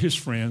prayed for his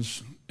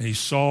friends, and he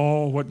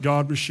saw what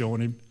God was showing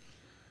him,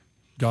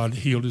 God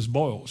healed his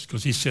boils.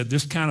 Because he said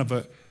this kind of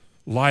a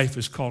life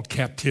is called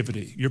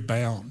captivity. You're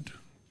bound.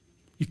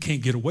 You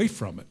can't get away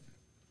from it.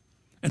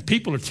 And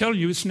people are telling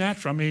you it's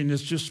natural. I mean,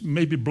 it's just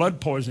maybe blood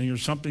poisoning or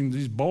something,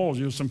 these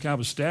boils, some kind of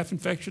a staph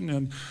infection.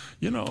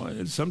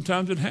 And,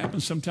 sometimes it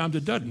happens, sometimes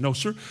it doesn't. No,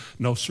 sir.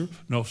 No, sir.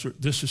 No, sir.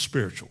 This is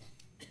spiritual.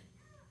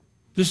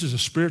 This is a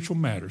spiritual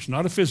matter. It's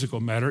not a physical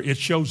matter. It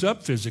shows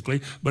up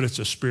physically, but it's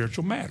a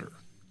spiritual matter.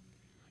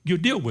 You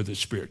deal with it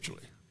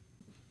spiritually.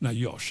 Now,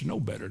 you all should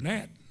know better than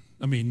that.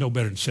 I mean, know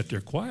better than sit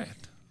there quiet.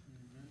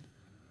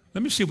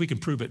 Let me see if we can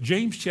prove it.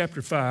 James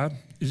chapter 5,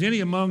 is any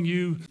among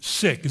you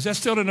sick? Is that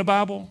still in the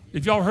Bible?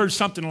 If y'all heard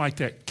something like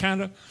that,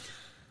 kind of.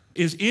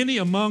 Is any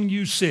among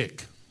you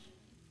sick?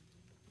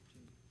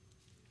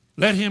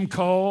 Let him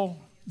call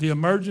the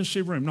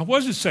emergency room. Now, what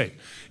does it say?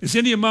 Is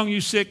any among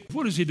you sick?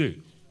 What does he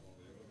do?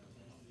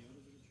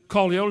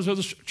 Call the elders of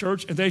the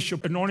church, and they shall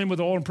anoint him with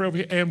oil and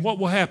prayer. And what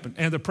will happen?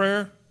 And the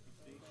prayer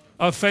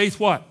of faith,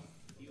 what?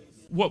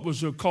 What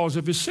was the cause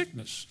of his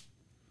sickness?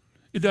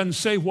 It doesn't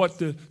say what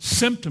the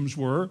symptoms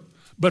were,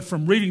 but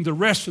from reading the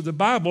rest of the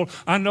Bible,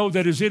 I know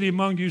that is any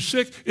among you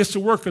sick, it's the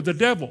work of the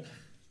devil.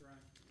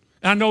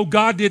 I know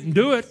God didn't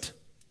do it,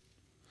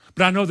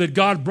 but I know that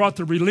God brought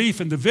the relief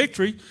and the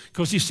victory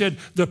because he said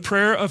the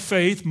prayer of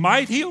faith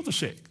might heal the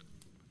sick.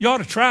 You ought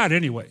to try it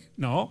anyway.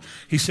 No,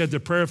 he said the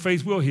prayer of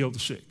faith will heal the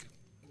sick.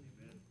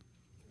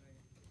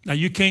 Now,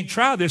 you can't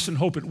try this and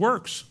hope it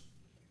works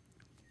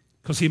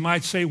because he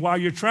might say while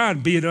you're trying,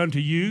 be it unto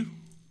you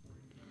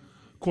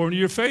according to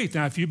your faith.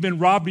 Now, if you've been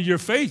robbed of your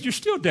faith, you're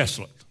still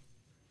desolate.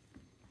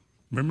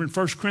 Remember in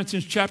 1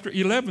 Corinthians chapter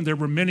 11, there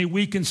were many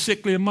weak and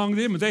sickly among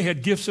them, and they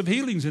had gifts of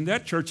healings in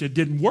that church that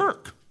didn't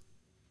work.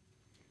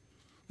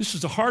 This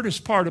is the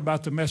hardest part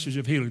about the message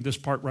of healing, this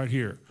part right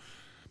here,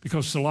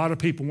 because a lot of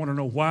people want to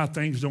know why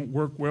things don't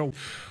work well,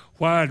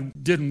 why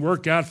it didn't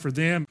work out for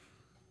them.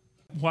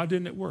 Why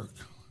didn't it work?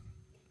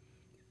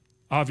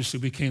 Obviously,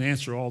 we can't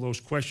answer all those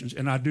questions,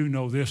 and I do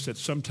know this, that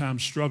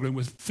sometimes struggling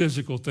with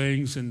physical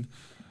things, and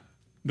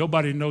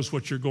nobody knows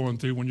what you're going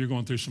through when you're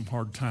going through some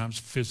hard times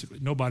physically.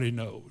 Nobody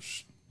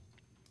knows.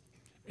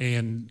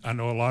 And I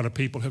know a lot of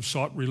people have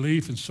sought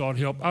relief and sought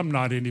help. I'm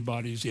not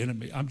anybody's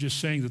enemy. I'm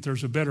just saying that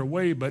there's a better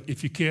way, but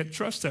if you can't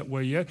trust that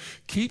way yet,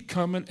 keep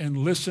coming and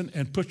listen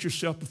and put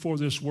yourself before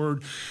this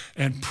word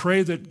and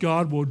pray that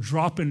God will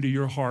drop into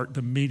your heart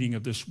the meaning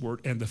of this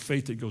word and the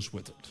faith that goes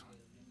with it.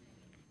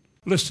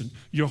 Listen,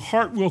 your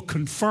heart will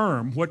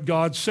confirm what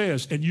God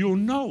says, and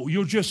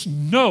you'll just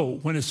know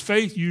when it's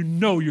faith, you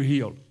know you're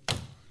healed.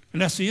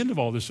 And that's the end of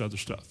all this other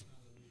stuff.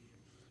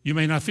 You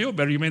may not feel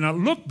better. You may not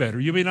look better.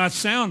 You may not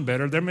sound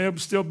better. There may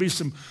still be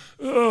some,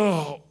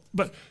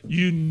 but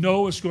you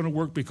know it's going to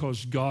work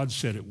because God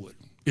said it would.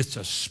 It's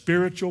a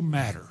spiritual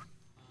matter.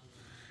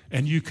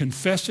 And you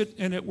confess it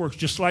and it works.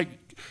 Just like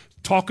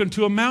talking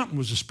to a mountain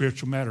was a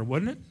spiritual matter,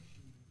 wasn't it?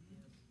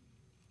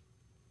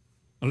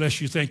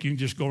 Unless you think you can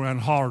just go around and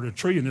holler at a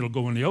tree and it'll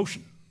go in the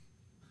ocean.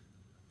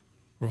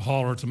 Or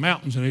holler at the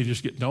mountains and they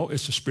just no,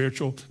 it's a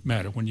spiritual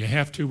matter. When you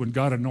have to, when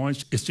God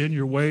anoints, it's in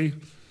your way.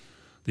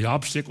 The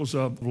obstacles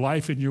of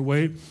life in your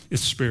way,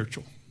 it's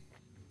spiritual.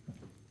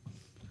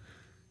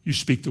 You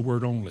speak the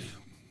word only.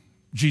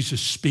 Jesus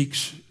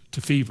speaks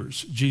to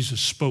fevers. Jesus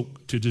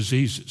spoke to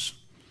diseases.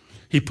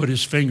 He put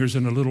his fingers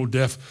in a little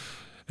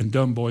deaf and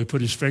dumb boy,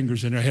 put his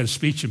fingers in there, had a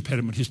speech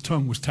impediment. His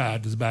tongue was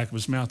tied to the back of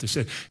his mouth. They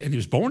said, and he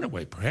was born that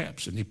way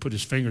perhaps, and he put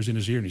his fingers in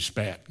his ear and he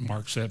spat,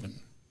 Mark 7.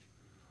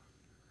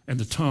 And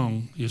his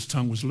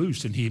tongue was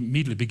loosed, and he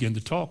immediately began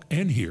to talk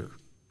and hear.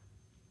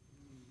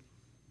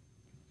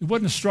 It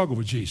wasn't a struggle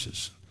with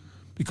Jesus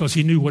because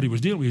he knew what he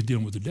was dealing with. He was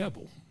dealing with the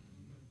devil.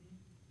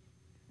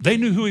 They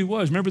knew who he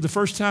was. Remember the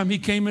first time he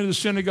came into the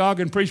synagogue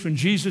and preached, when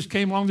Jesus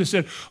came along, they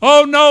said,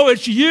 "Oh no,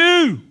 it's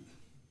you.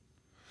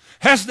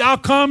 Hast thou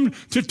come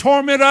to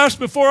torment us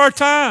before our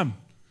time?"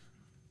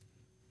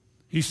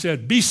 He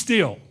said, "Be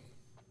still."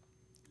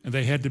 And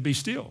they had to be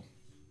still.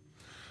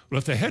 Well,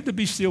 if they had to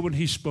be still when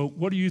he spoke,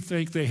 what do you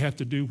think they have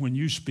to do when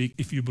you speak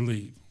if you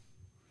believe?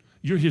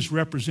 You're his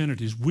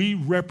representatives. We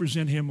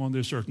represent him on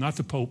this earth, not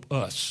the Pope,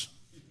 us.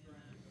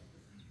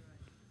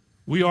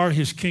 We are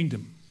his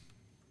kingdom.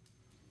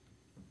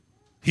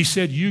 He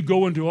said, you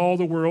go into all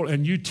the world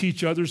and you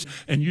teach others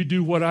and you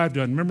do what I've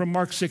done. Remember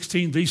Mark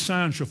 16, these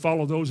signs shall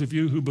follow those of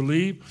you who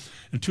believe.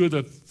 And two of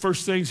the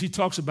first things he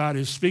talks about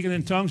is speaking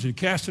in tongues and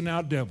casting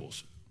out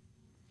devils,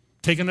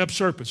 taking up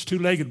serpents,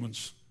 two-legged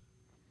ones.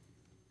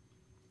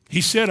 He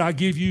said, I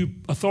give you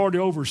authority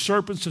over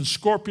serpents and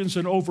scorpions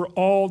and over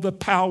all the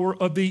power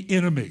of the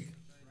enemy.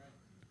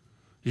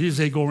 It is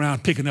they go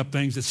around picking up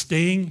things that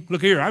sting.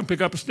 Look here, I can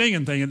pick up a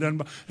stinging thing.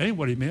 That ain't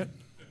what he meant.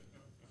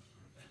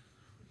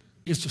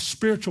 It's a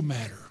spiritual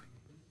matter.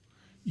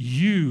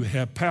 You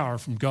have power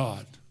from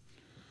God.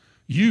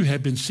 You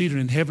have been seated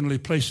in heavenly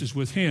places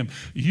with him.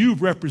 You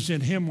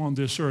represent him on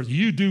this earth.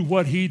 You do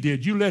what he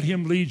did. You let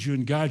him lead you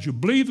and guide you.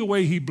 Believe the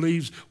way he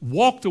believes.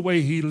 Walk the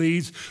way he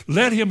leads.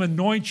 Let him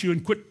anoint you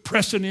and quit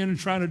pressing in and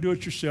trying to do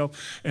it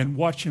yourself, and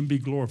watch him be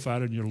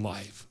glorified in your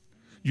life.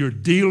 You're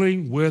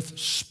dealing with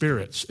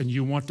spirits and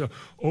you want to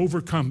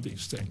overcome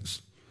these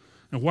things.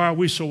 And why are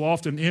we so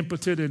often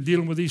impotent in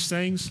dealing with these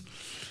things?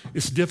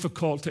 It's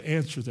difficult to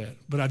answer that.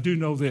 But I do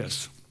know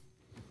this.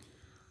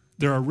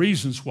 There are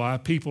reasons why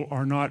people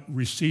are not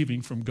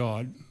receiving from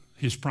God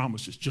his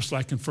promises. Just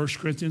like in 1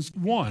 Corinthians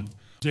 1,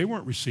 they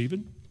weren't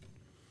receiving.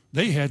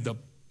 They had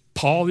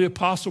Paul the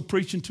apostle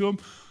preaching to them.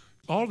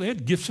 All they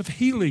had gifts of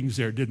healings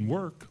there. Didn't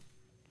work.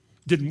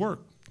 Didn't work.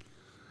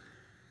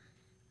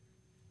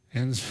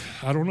 And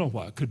I don't know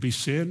why. It could be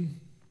sin.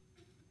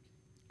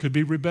 Could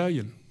be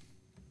rebellion.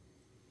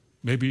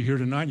 Maybe you're here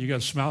tonight and you got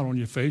a smile on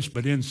your face,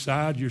 but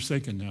inside you're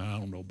thinking, no, I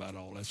don't know about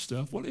all that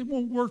stuff. Well, it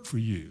won't work for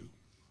you.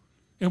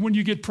 And when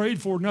you get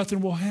prayed for, nothing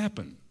will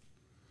happen.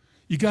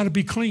 You got to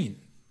be clean.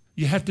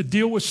 You have to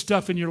deal with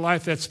stuff in your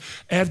life that's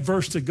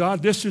adverse to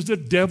God. This is the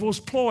devil's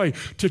ploy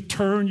to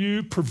turn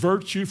you,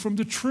 pervert you from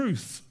the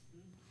truth.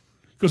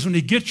 Because when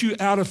he gets you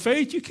out of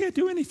faith, you can't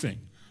do anything.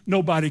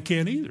 Nobody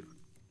can either.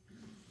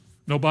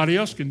 Nobody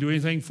else can do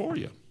anything for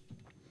you.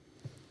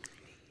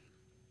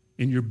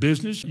 In your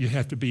business, you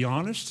have to be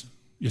honest.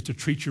 You have to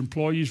treat your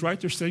employees right.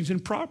 There's things in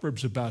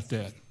Proverbs about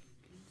that.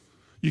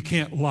 You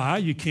can't lie,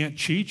 you can't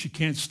cheat, you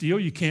can't steal,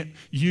 you can't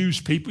use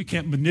people, you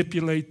can't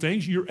manipulate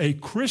things. You're a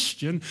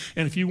Christian,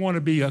 and if you want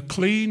to be a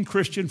clean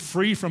Christian,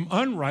 free from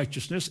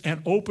unrighteousness and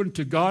open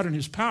to God and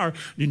his power,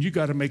 then you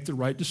got to make the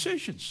right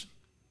decisions.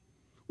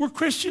 We're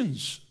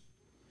Christians.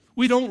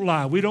 We don't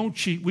lie, we don't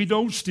cheat, we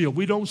don't steal,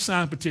 we don't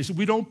sign petitions,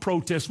 we don't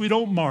protest, we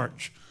don't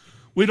march.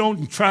 We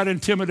don't try to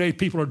intimidate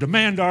people or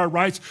demand our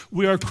rights.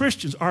 We are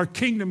Christians. Our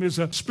kingdom is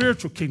a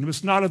spiritual kingdom.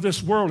 It's not of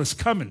this world, it's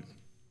coming.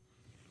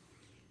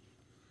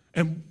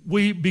 And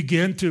we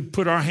begin to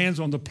put our hands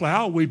on the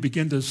plow. We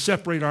begin to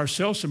separate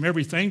ourselves from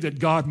everything that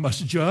God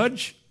must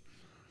judge.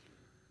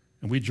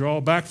 And we draw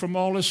back from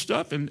all this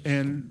stuff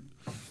and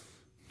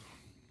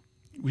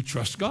we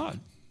trust God.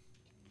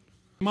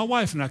 My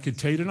wife and I can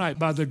tell you tonight,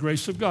 by the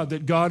grace of God,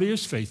 that God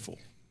is faithful.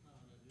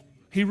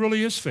 He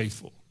really is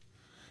faithful.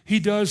 He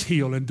does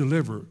heal and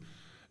deliver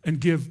and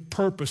give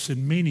purpose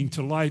and meaning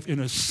to life in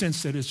a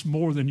sense that it's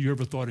more than you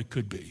ever thought it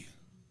could be.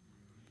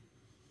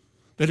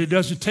 That it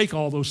doesn't take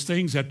all those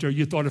things out there.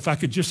 You thought if I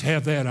could just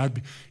have that,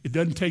 it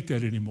doesn't take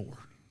that anymore.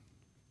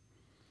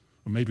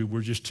 Or maybe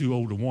we're just too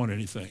old to want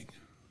anything.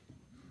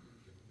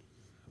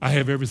 I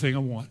have everything I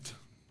want.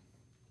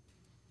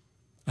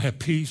 I have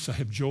peace, I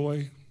have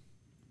joy,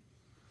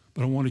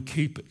 but I want to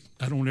keep it.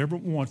 I don't ever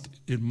want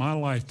in my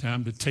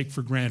lifetime to take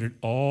for granted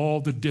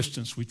all the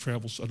distance we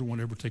travel, so I don't want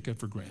to ever take that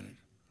for granted.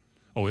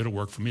 Oh, it'll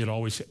work for me. It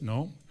always,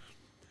 no.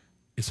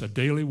 It's a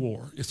daily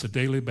war. It's a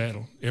daily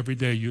battle. Every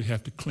day you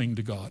have to cling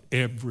to God.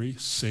 Every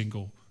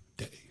single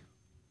day.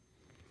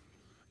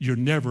 You're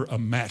never a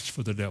match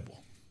for the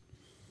devil.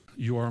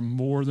 You are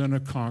more than a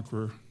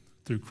conqueror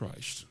through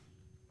Christ.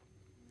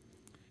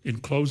 In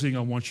closing,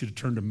 I want you to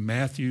turn to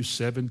Matthew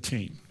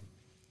 17.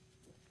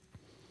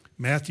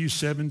 Matthew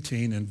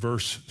 17 and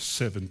verse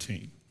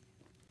 17.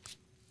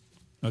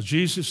 Now,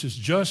 Jesus is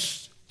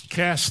just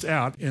cast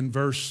out in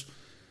verse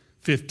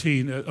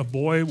 15. A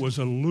boy was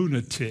a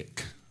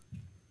lunatic.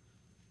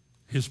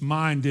 His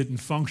mind didn't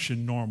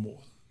function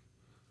normal.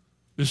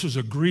 This was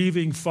a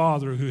grieving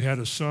father who had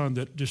a son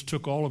that just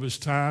took all of his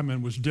time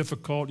and was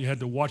difficult. You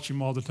had to watch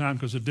him all the time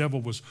because the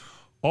devil was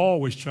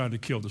always trying to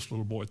kill this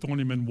little boy, throwing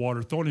him in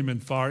water, throwing him in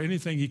fire,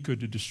 anything he could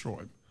to destroy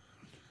him.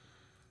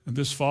 And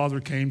this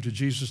father came to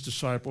Jesus'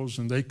 disciples,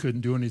 and they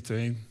couldn't do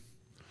anything.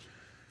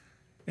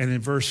 And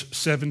in verse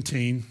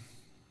 17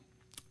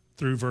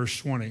 through verse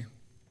 20,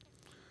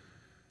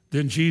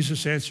 then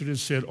Jesus answered and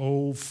said,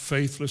 "O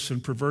faithless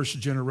and perverse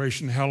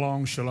generation, how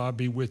long shall I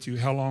be with you?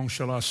 How long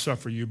shall I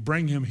suffer you?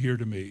 Bring him here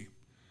to me."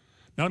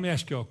 Now let me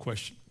ask you a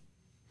question.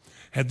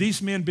 Had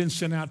these men been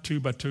sent out 2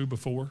 by 2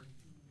 before?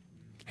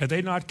 Had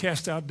they not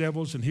cast out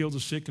devils and healed the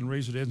sick and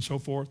raised the dead and so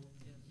forth?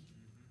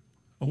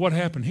 Well, what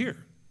happened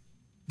here?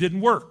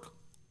 Didn't work.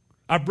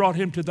 I brought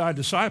him to thy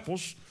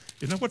disciples.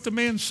 Isn't that what the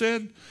man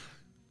said?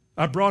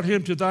 I brought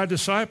him to thy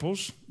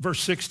disciples, verse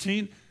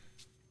 16,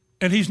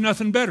 and he's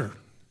nothing better.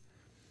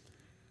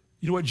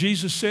 You know what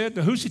Jesus said?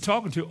 Now, who's he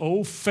talking to?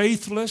 Oh,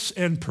 faithless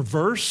and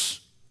perverse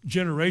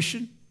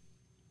generation.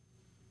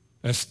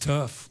 That's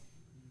tough.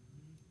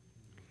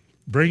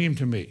 Bring him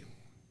to me.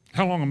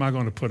 How long am I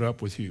going to put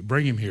up with you?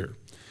 Bring him here.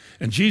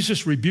 And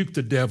Jesus rebuked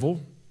the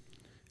devil,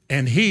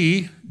 and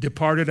he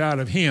departed out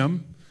of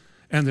him,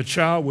 and the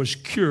child was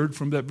cured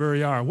from that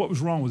very hour. What was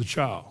wrong with the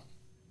child?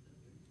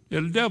 He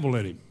had a devil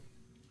in him.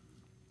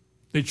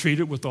 They treat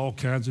it with all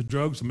kinds of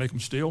drugs to make them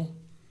steal.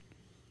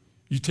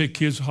 You take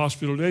kids to the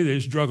hospital today, they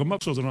just drug them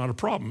up so they're not a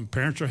problem.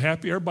 Parents are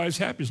happy, everybody's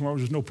happy as long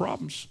as there's no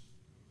problems.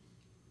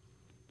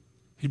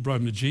 He brought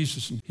him to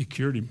Jesus and he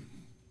cured him.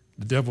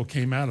 The devil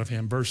came out of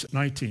him. Verse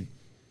 19.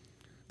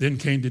 Then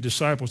came the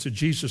disciples to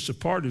Jesus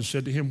apart and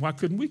said to him, "Why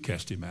couldn't we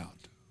cast him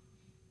out?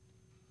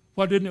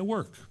 Why didn't it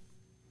work?"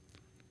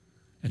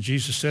 And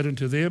Jesus said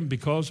unto them,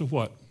 "Because of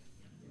what?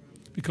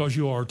 Because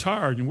you are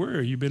tired and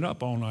weary. You've been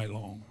up all night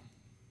long."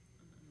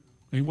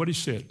 I mean, what he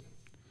said?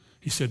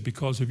 He said,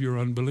 "Because of your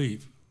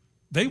unbelief."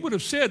 They would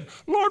have said,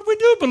 "Lord, we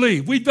do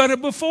believe. We've done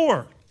it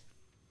before.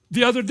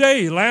 The other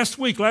day, last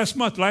week, last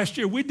month, last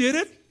year, we did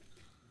it.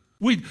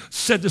 We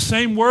said the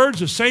same words,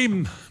 the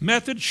same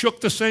method,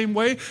 shook the same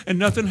way, and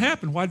nothing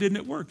happened. Why didn't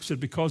it work?" He said,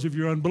 "Because of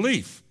your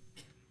unbelief."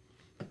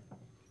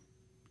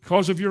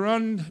 Because of your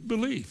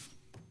unbelief.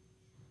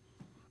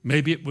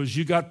 Maybe it was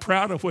you got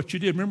proud of what you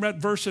did. Remember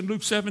that verse in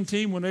Luke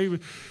 17 when they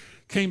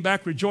came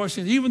back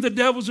rejoicing? "Even the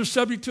devils are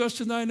subject to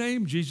us in thy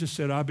name." Jesus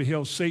said, "I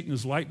beheld Satan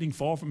as lightning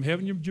fall from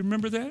heaven." Do you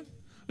remember that?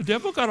 The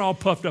devil got all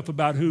puffed up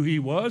about who he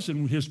was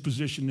and his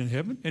position in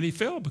heaven, and he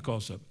fell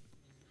because of it.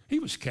 He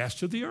was cast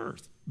to the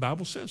earth. The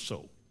Bible says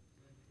so.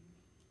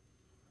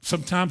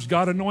 Sometimes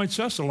God anoints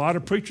us. A lot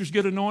of preachers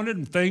get anointed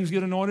and things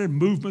get anointed and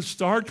movements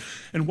start.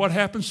 And what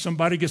happens?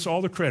 Somebody gets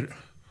all the credit.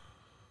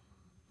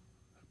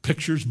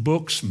 Pictures,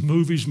 books,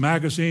 movies,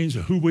 magazines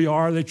of who we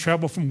are. They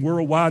travel from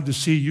worldwide to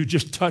see you.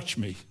 Just touch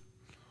me.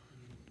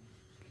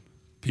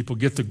 People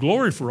get the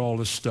glory for all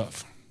this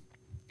stuff.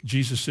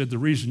 Jesus said the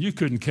reason you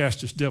couldn't cast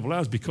this devil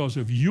out is because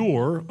of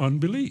your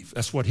unbelief.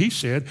 That's what he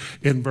said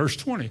in verse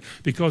 20.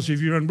 Because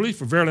of your unbelief.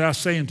 For verily I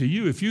say unto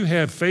you, if you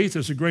have faith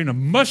as a grain of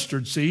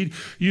mustard seed,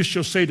 you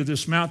shall say to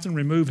this mountain,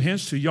 remove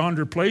hence to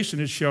yonder place,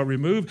 and it shall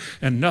remove,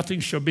 and nothing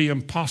shall be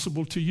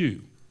impossible to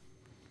you.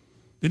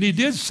 Then he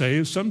did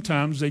say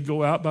sometimes they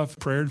go out by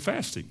prayer and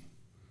fasting.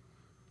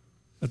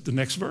 At the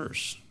next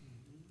verse.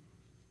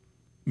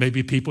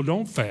 Maybe people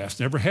don't fast,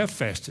 never have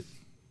fasted.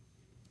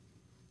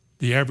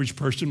 The average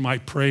person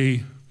might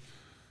pray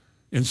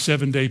in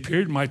 7-day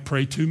period, might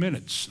pray 2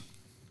 minutes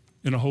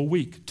in a whole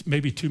week,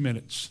 maybe 2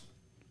 minutes.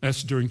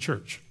 That's during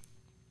church.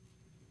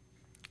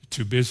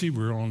 Too busy,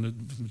 we're on the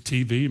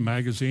TV,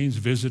 magazines,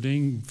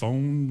 visiting,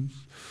 phones,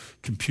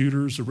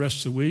 computers the rest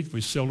of the week. We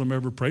seldom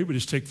ever pray. We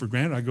just take for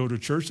granted. I go to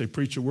church, they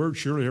preach a word,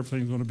 surely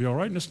everything's going to be all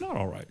right, and it's not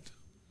all right.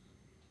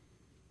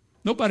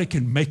 Nobody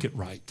can make it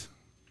right.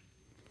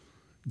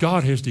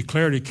 God has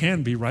declared it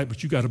can be right,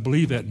 but you got to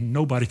believe that, and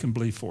nobody can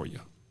believe for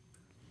you.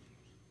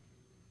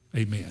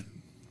 Amen.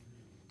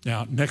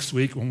 Now, next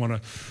week, I want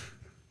to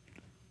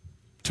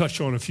touch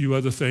on a few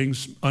other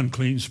things,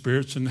 unclean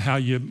spirits and how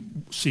you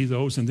see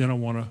those, and then I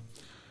want to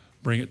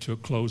bring it to a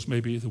close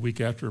maybe the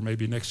week after or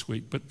maybe next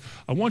week. But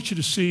I want you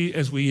to see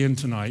as we end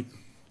tonight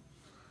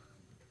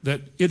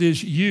that it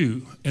is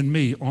you and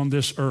me on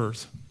this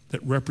earth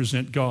that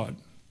represent God.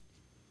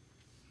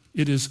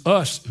 It is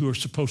us who are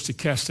supposed to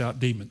cast out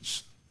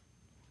demons.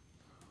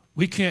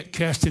 We can't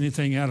cast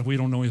anything out if we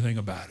don't know anything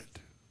about it.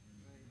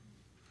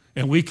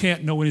 And we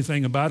can't know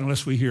anything about it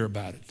unless we hear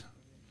about it.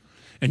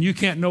 And you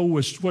can't know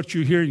what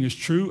you're hearing is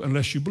true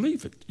unless you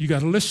believe it. You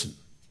got to listen.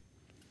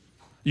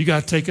 You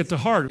got to take it to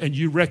heart. And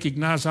you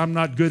recognize I'm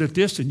not good at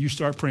this, and you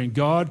start praying,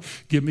 God,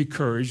 give me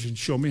courage and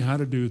show me how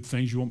to do the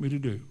things you want me to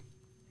do.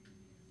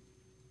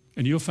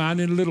 And you'll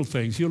find in little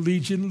things. He'll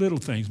lead you in little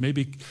things.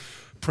 Maybe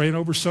praying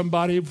over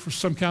somebody for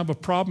some kind of a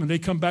problem, and they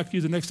come back to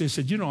you the next day and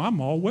said, you know, I'm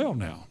all well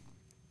now.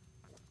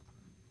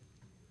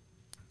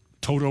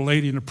 Told a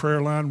lady in the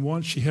prayer line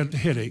once, she had a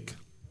headache.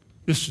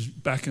 This is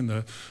back in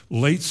the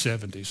late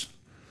 70s.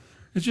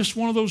 It's just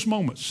one of those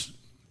moments.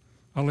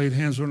 I laid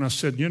hands on her and I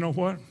said, you know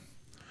what?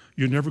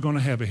 You're never going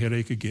to have a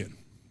headache again.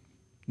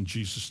 In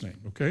Jesus' name,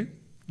 okay? And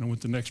I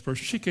went to the next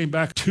person. She came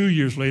back 2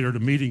 years later at a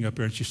meeting up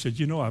there and she said,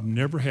 you know, I've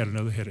never had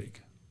another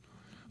headache.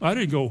 I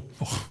didn't go,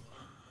 oh,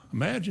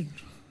 imagine.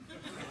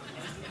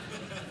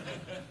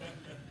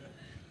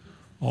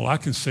 All I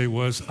can say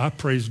was, I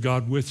praise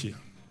God with you.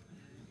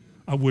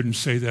 I wouldn't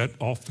say that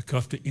off the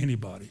cuff to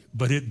anybody.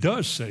 But it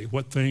does say,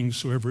 what things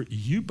soever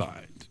you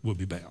bind will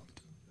be bound.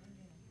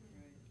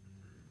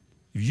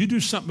 If you do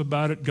something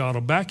about it, God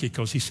will back you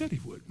because he said he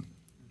would.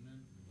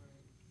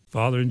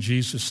 Father, in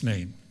Jesus'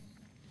 name,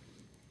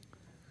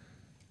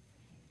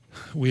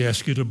 we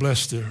ask you to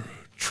bless the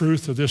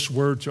truth of this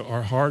word to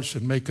our hearts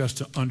and make us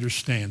to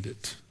understand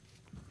it.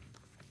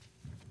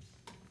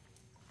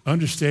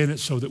 Understand it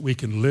so that we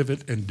can live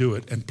it and do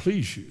it and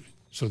please you,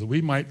 so that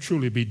we might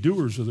truly be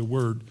doers of the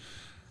word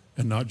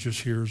and not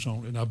just hearers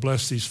only. And I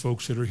bless these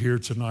folks that are here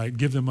tonight.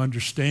 Give them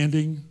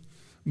understanding.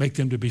 Make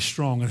them to be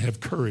strong and have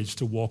courage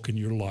to walk in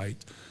your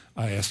light.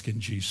 I ask in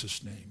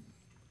Jesus' name.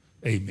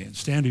 Amen.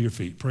 Stand to your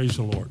feet. Praise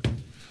the Lord.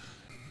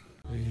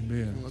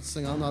 Amen. Let's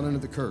sing I'm Not Under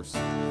the Curse.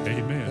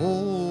 Amen.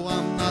 Oh,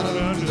 I'm not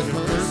under the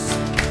curse.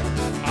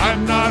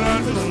 I'm not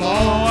under the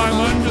law. I'm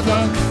under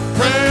the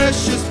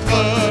precious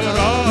blood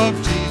of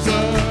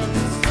Jesus.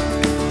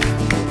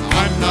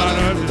 I'm not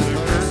under the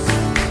curse.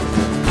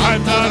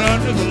 I'm not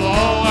under the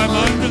law. I'm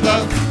under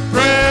the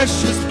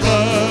precious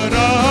blood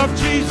of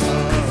Jesus.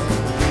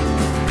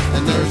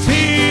 And there's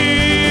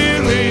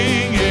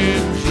Healing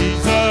in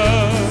Jesus.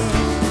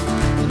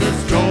 and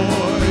there's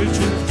joy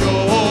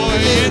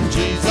in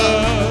Jesus.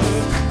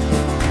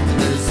 And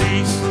there's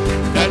Peace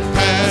that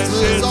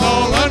passes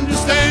all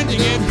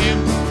understanding in him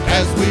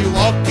as we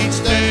walk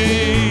each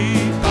day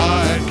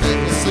by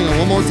faith. Let's sing it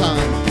one more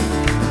time.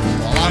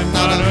 Well, I'm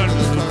not under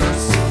the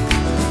curse.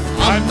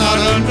 I'm not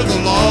under the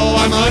law.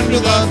 I'm under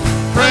the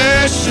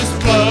precious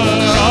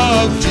blood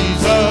of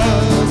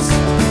Jesus.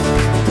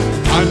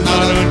 I'm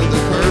not under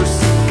the curse.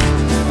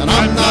 And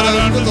I'm not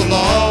under the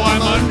law.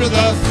 I'm under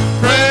the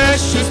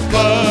precious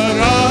blood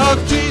of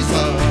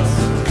Jesus.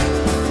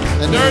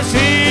 And there's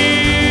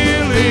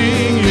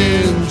healing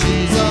in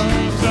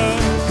Jesus.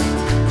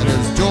 And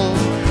there's joy,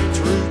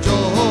 true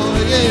joy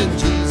in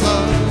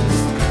Jesus.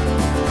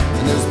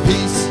 And there's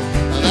peace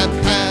that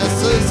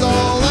passes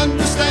all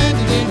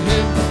understanding in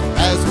him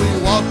as we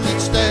walk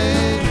each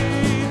day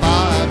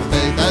by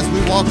faith. As we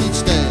walk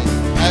each day.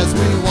 As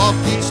we walk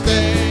each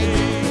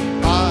day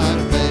by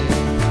faith.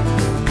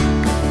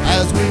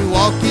 As we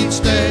walk each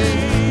day